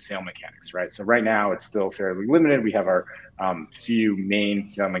new sale mechanics, right? So right now it's still fairly limited. We have our few main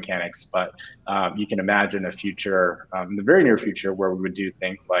sale mechanics, but you can imagine a future, in the very near future, where we would do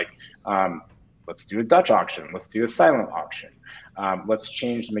things like, let's do a Dutch auction, let's do a silent auction, let's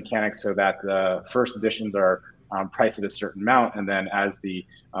change the mechanics so that the first editions are priced at a certain amount, and then as the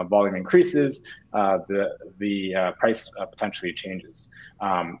volume increases, the price potentially changes.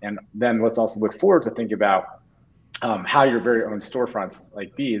 And then let's also look forward to think about how your very own storefronts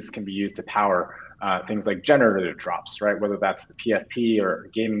like these can be used to power things like generative drops, right? Whether that's the PFP or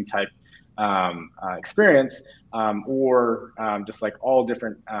gaming type experience, or just like all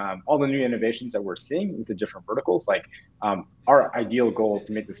different, all the new innovations that we're seeing with the different verticals. Like our ideal goal is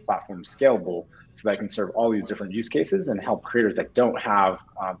to make this platform scalable so that it can serve all these different use cases and help creators that don't have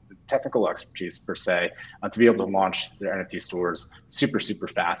the technical expertise per se to be able to launch their NFT stores super, super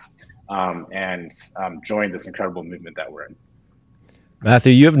fast. And join this incredible movement that we're in.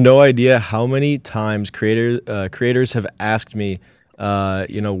 Matthew, you have no idea how many times creators have asked me,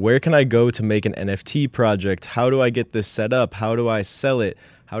 where can I go to make an NFT project? How do I get this set up? How do I sell it?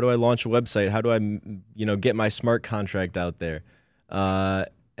 How do I launch a website? How do I, get my smart contract out there?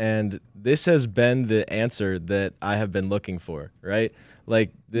 And this has been the answer that I have been looking for, right?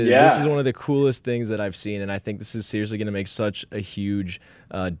 Like this is one of the coolest things that I've seen, and I think this is seriously going to make such a huge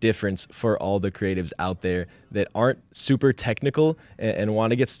difference for all the creatives out there that aren't super technical and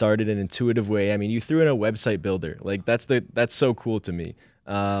want to get started in an intuitive way. I mean, you threw in a website builder, like that's so cool to me.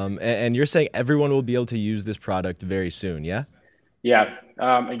 And you're saying everyone will be able to use this product very soon, yeah? Yeah.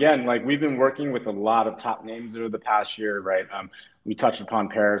 Again, like we've been working with a lot of top names over the past year, right? We touched upon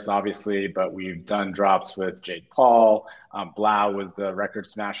Paris, obviously, but we've done drops with Jake Paul. Blau was the record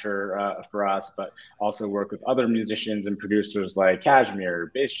smasher for us, but also worked with other musicians and producers like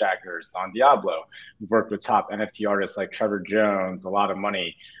Cashmere, Bassjackers, Don Diablo. We've worked with top NFT artists like Trevor Jones, A Lot of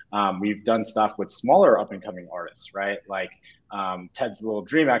Money. We've done stuff with smaller up and coming artists, right? Like Ted's Little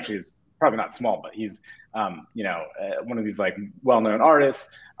Dream actually is probably not small, but he's one of these like well-known artists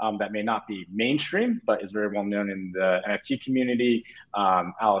that may not be mainstream, but is very well known in the NFT community.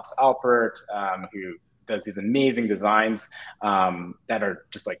 Alex Alpert, who does these amazing designs that are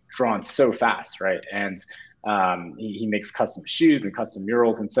just like drawn so fast, right? And he makes custom shoes and custom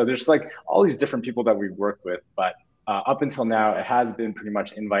murals. And so there's like all these different people that we've worked with, but up until now, it has been pretty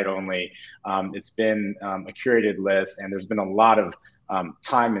much invite only. It's been a curated list, and there's been a lot of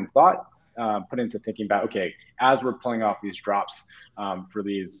time and thought put into thinking about, okay, as we're pulling off these drops for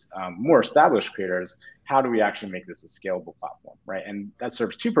these more established creators, how do we actually make this a scalable platform, right? And that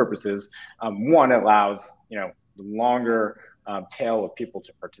serves two purposes. One, it allows, the longer tail of people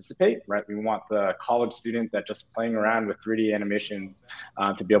to participate, right? We want the college student that just playing around with 3D animations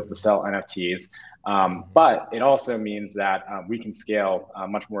to be able to sell NFTs. But it also means that we can scale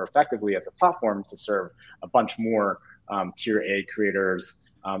much more effectively as a platform to serve a bunch more tier A creators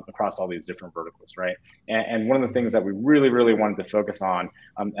across all these different verticals, right? And one of the things that we really, really wanted to focus on,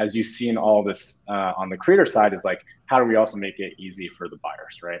 as you've seen all this on the creator side, is like, how do we also make it easy for the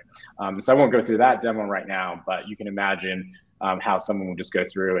buyers, right? So I won't go through that demo right now, but you can imagine how someone will just go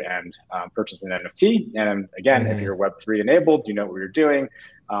through and purchase an NFT. And again, if you're Web3 enabled, you know what you're doing.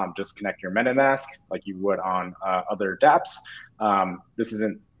 Just connect your MetaMask like you would on other dApps. This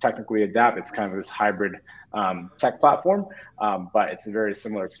isn't technically a dApp, it's kind of this hybrid tech platform, but it's a very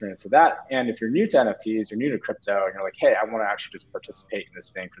similar experience to that. And if you're new to NFTs, you're new to crypto, and you're like, hey, I want to actually just participate in this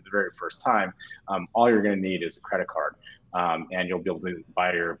thing for the very first time, all you're going to need is a credit card, and you'll be able to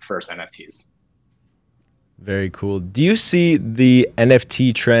buy your first NFTs. Very cool. Do you see the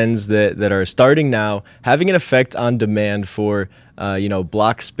NFT trends that are starting now having an effect on demand for,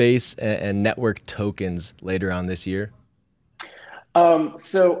 block space and network tokens later on this year?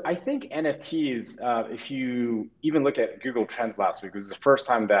 So I think NFTs, if you even look at Google Trends last week, it was the first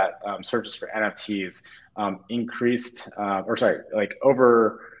time that searches for NFTs increased,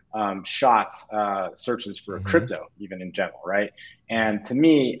 shot searches for crypto, even in general, right? And to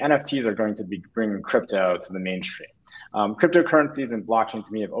me, NFTs are going to be bringing crypto to the mainstream. Cryptocurrencies and blockchain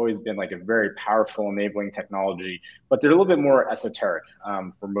to me have always been like a very powerful enabling technology, but they're a little bit more esoteric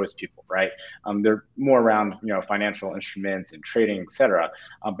for most people, right? They're more around financial instruments and trading, etc.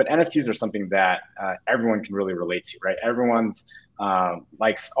 But NFTs are something that everyone can really relate to, right? Everyone's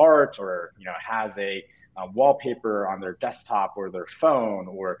likes art or has a wallpaper on their desktop or their phone,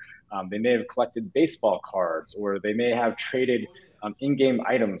 or they may have collected baseball cards, or they may have traded in-game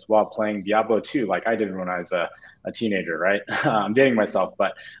items while playing Diablo 2, like I did when I was a teenager, right? I'm dating myself,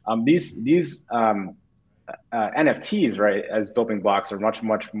 but these NFTs, right, as building blocks are much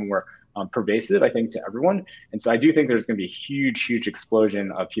more pervasive, I think, to everyone. And so I do think there's going to be a huge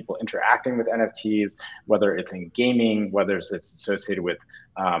explosion of people interacting with NFTs, whether it's in gaming, whether it's associated with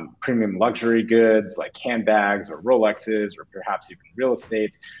premium luxury goods like handbags or Rolexes, or perhaps even real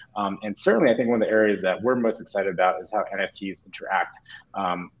estate. And certainly I think one of the areas that we're most excited about is how NFTs interact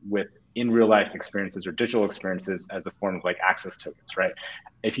with in real life experiences or digital experiences as a form of like access tokens, right?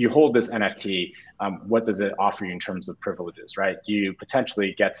 If you hold this NFT, what does it offer you in terms of privileges, right? Do you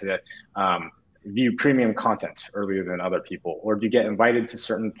potentially get to view premium content earlier than other people, or do you get invited to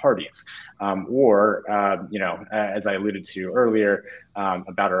certain parties? As I alluded to earlier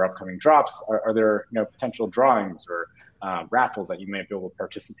about our upcoming drops, are there potential drawings or raffles that you may be able to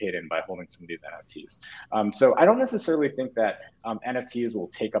participate in by holding some of these NFTs. So I don't necessarily think that NFTs will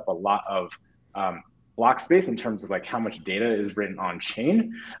take up a lot of block space in terms of like how much data is written on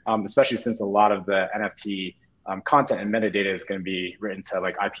chain, especially since a lot of the NFT content and metadata is going to be written to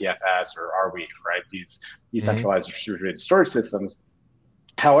like IPFS or Arweave, right? These decentralized distributed storage systems.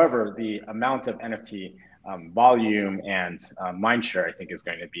 However, the amount of NFT volume and mindshare, I think, is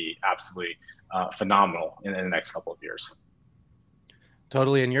going to be absolutely phenomenal in the next couple of years.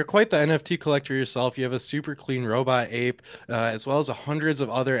 Totally. And you're quite the NFT collector yourself. You have a super clean robot ape, as well as hundreds of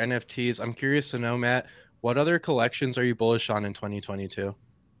other NFTs. I'm curious to know, Matt, what other collections are you bullish on in 2022?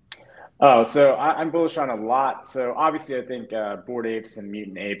 Oh, so I'm bullish on a lot. So obviously, I think Bored Apes and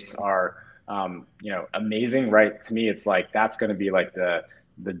Mutant Apes are, amazing, right? To me, it's like that's going to be like the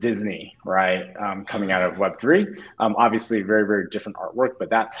Disney, right? Coming out of Web3. Obviously, very different artwork, but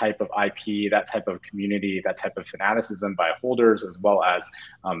that type of IP, that type of community, that type of fanaticism by holders, as well as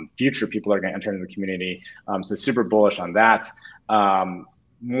future people that are going to enter into the community. So super bullish on that.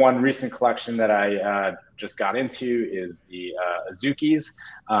 One recent collection that I just got into is the Azukis.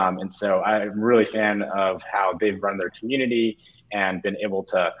 And so I'm really a fan of how they've run their community and been able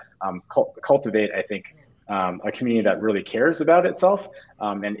to cultivate, I think, a community that really cares about itself.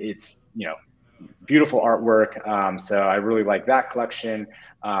 And it's, beautiful artwork. So I really like that collection.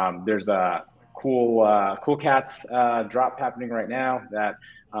 There's a Cool Cats drop happening right now that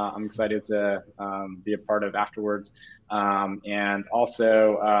I'm excited to be a part of afterwards. And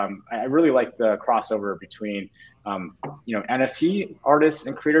also, I really like the crossover between, NFT artists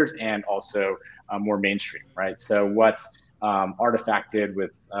and creators and also more mainstream, right? So what Artifact did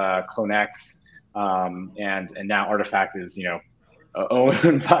with CloneX, and now Artifact is,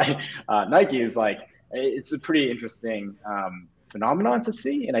 owned by Nike, is like, it's a pretty interesting phenomenon to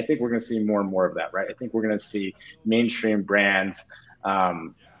see. And I think we're going to see more and more of that, right? I think we're going to see mainstream brands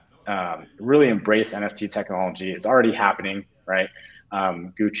really embrace NFT technology. It's already happening, right?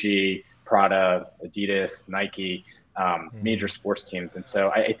 Gucci, Prada, Adidas, Nike, major sports teams. And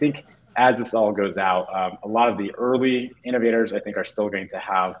so I think as this all goes out, a lot of the early innovators, I think, are still going to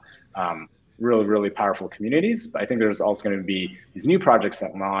have really, really powerful communities. But I think there's also going to be these new projects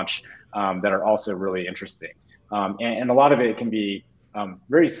that launch that are also really interesting. And a lot of it can be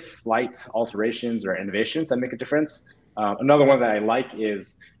very slight alterations or innovations that make a difference. Another one that I like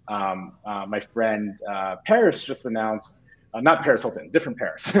is my friend Paris just announced, not Paris Hilton, different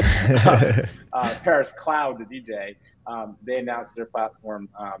Paris, Paris Cloud, the DJ. They announced their platform,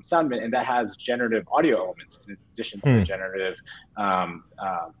 Soundmint, and that has generative audio elements in addition to generative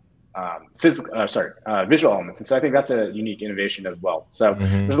visual elements. And so I think that's a unique innovation as well. So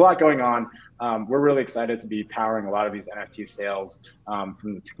there's a lot going on. We're really excited to be powering a lot of these NFT sales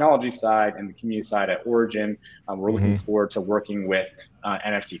from the technology side and the community side at Origin. We're looking forward to working with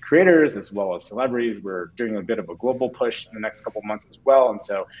NFT creators as well as celebrities. We're doing a bit of a global push in the next couple of months as well. And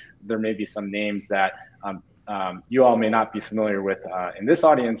so there may be some names that you all may not be familiar with in this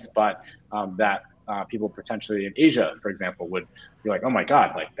audience, but that people potentially in Asia, for example, would be like, oh my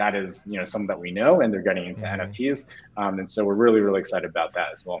God, like that is, someone that we know, and they're getting into NFTs. And so we're really, really excited about that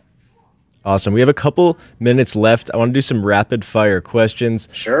as well. Awesome. We have a couple minutes left. I want to do some rapid fire questions.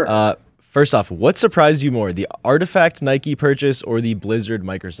 Sure. First off, what surprised you more, the Artifact Nike purchase or the Blizzard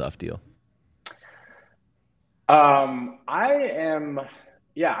Microsoft deal? I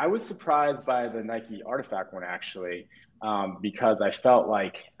was surprised by the Nike Artifact one, actually, because I felt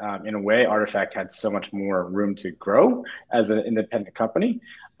like, in a way, Artifact had so much more room to grow as an independent company.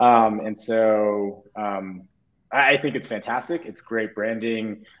 And so I think it's fantastic. It's great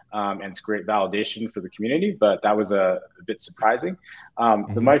branding, and it's great validation for the community, but that was a bit surprising.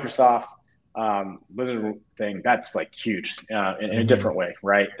 The Microsoft Blizzard thing, that's like huge in a different way,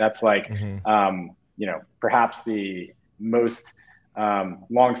 right? That's like, perhaps the most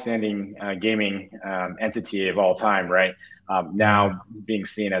long-standing gaming entity of all time, right? Now being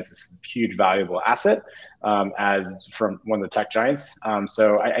seen as this huge valuable asset as from one of the tech giants.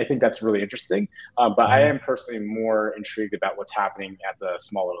 So I think that's really interesting. But I am personally more intrigued about what's happening at the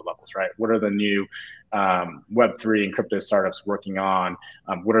smaller levels, right? What are the new Web3 and crypto startups working on?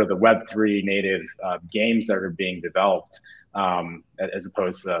 What are the Web3 native games that are being developed as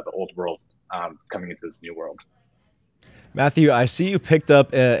opposed to the old world coming into this new world? Matthew, I see you picked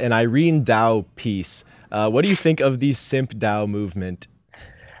up an Irene DAO piece. What do you think of the Simp DAO movement?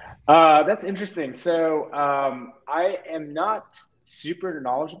 That's interesting. So I am not super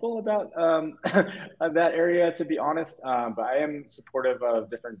knowledgeable about that area, to be honest, but I am supportive of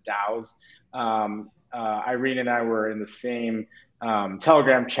different DAOs. Irene and I were in the same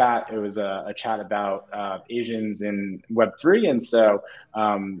Telegram chat. It was a chat about Asians in Web3. And so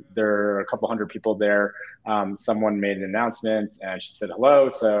there are a couple hundred people there. Someone made an announcement and she said hello.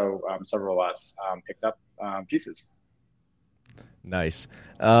 So several of us picked up pieces. Nice.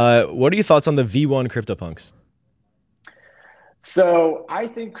 What are your thoughts on the V1 CryptoPunks? So I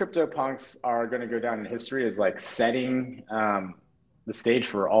think CryptoPunks are going to go down in history as like setting the stage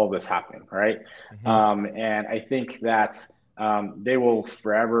for all of this happening, right? And I think that they will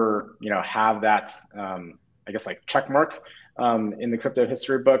forever, have that, I guess, like check mark in the crypto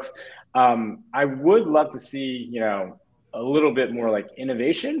history books. I would love to see, a little bit more like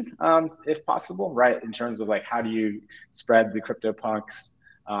innovation, if possible, right? In terms of like, how do you spread the CryptoPunks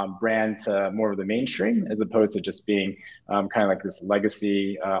brand to more of the mainstream, as opposed to just being kind of like this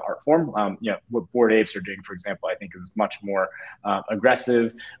legacy art form. What Bored Apes are doing, for example, I think is much more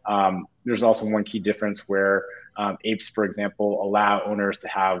aggressive. There's also one key difference where apes, for example, allow owners to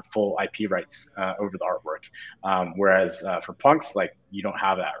have full IP rights over the artwork, whereas for punks, like you don't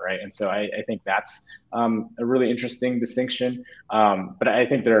have that, right? And so I think that's a really interesting distinction. But I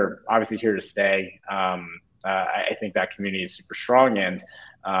think they're obviously here to stay. I think that community is super strong, and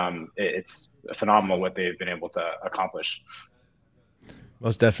it's phenomenal what they've been able to accomplish.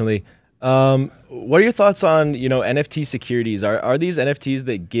 Most definitely. What are your thoughts on, NFT securities? Are these NFTs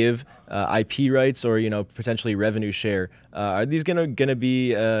that give IP rights or, potentially revenue share? Are these gonna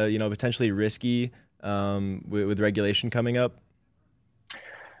be, potentially risky with regulation coming up?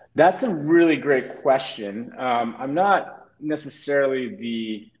 That's a really great question. I'm not necessarily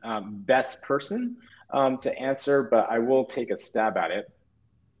the best person to answer, but I will take a stab at it.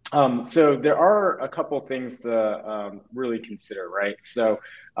 So there are a couple things to really consider, right? So,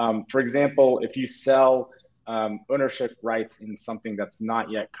 for example, if you sell ownership rights in something that's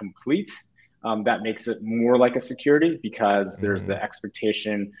not yet complete, that makes it more like a security because there's the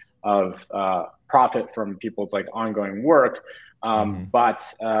expectation of profit from people's like ongoing work. But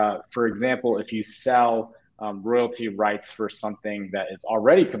for example, if you sell royalty rights for something that is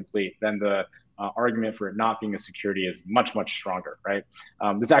already complete, then the argument for it not being a security is much, much stronger, right?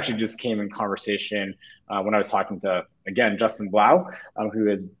 This actually just came in conversation when I was talking to, again, Justin Blau, who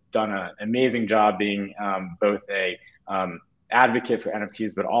has done an amazing job being both a advocate for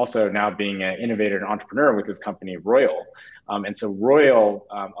NFTs, but also now being an innovator and entrepreneur with his company, Royal. And so Royal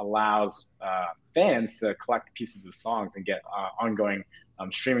allows fans to collect pieces of songs and get ongoing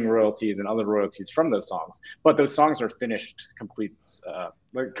streaming royalties and other royalties from those songs. But those songs are finished, complete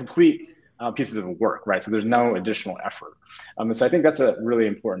pieces of work, right? So there's no additional effort. And so I think that's a really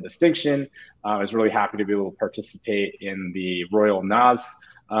important distinction. I was really happy to be able to participate in the Royal Nas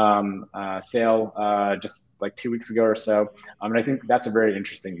sale just like 2 weeks ago or so. And I think that's a very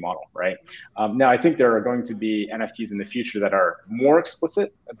interesting model, right? Now, I think there are going to be NFTs in the future that are more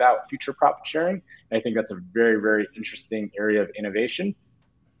explicit about future profit sharing. And I think that's a very, very interesting area of innovation.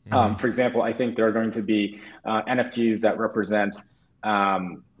 For example, I think there are going to be NFTs that represent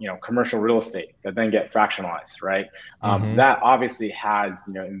commercial real estate that then get fractionalized, right? That obviously has,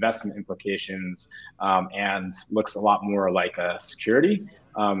 investment implications and looks a lot more like a security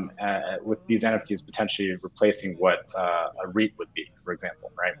with these NFTs potentially replacing what a REIT would be, for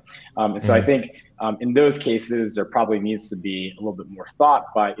example, right? And so I think in those cases, there probably needs to be a little bit more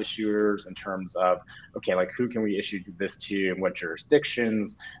thought by issuers in terms of, okay, like who can we issue this to and what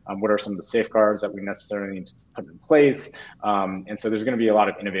jurisdictions? What are some of the safeguards that we necessarily need to put in place? And so there's going to be a lot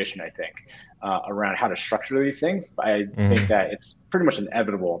of innovation, I think, around how to structure these things. But I think that it's pretty much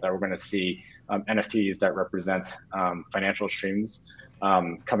inevitable that we're going to see NFTs that represent financial streams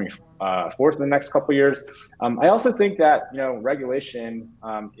coming forth in the next couple of years. I also think that regulation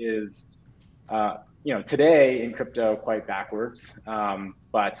is today in crypto quite backwards,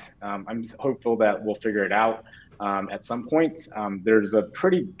 but I'm hopeful that we'll figure it out at some point. There's a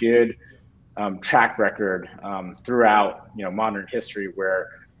pretty good track record throughout modern history where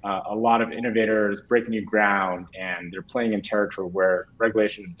a lot of innovators break new ground and they're playing in territory where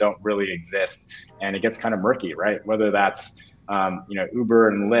regulations don't really exist, and it gets kind of murky, right? Whether that's Uber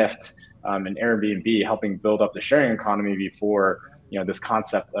and Lyft and Airbnb helping build up the sharing economy before this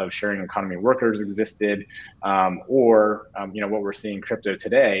concept of sharing economy workers existed, or what we're seeing in crypto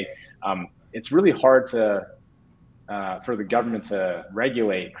today. It's really hard for the government to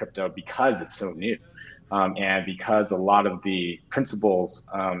regulate crypto because it's so new, and because a lot of the principles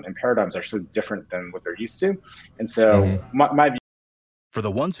and paradigms are so different than what they're used to. And so my view. For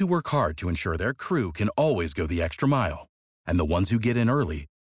the ones who work hard to ensure their crew can always go the extra mile, and the ones who get in early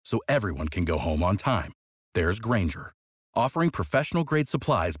so everyone can go home on time, there's Grainger, offering professional-grade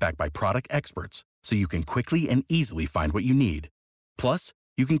supplies backed by product experts so you can quickly and easily find what you need. Plus,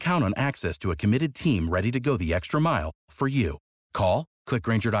 you can count on access to a committed team ready to go the extra mile for you. Call, click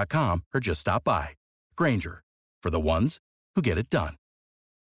Grainger.com, or just stop by. Grainger, for the ones who get it done.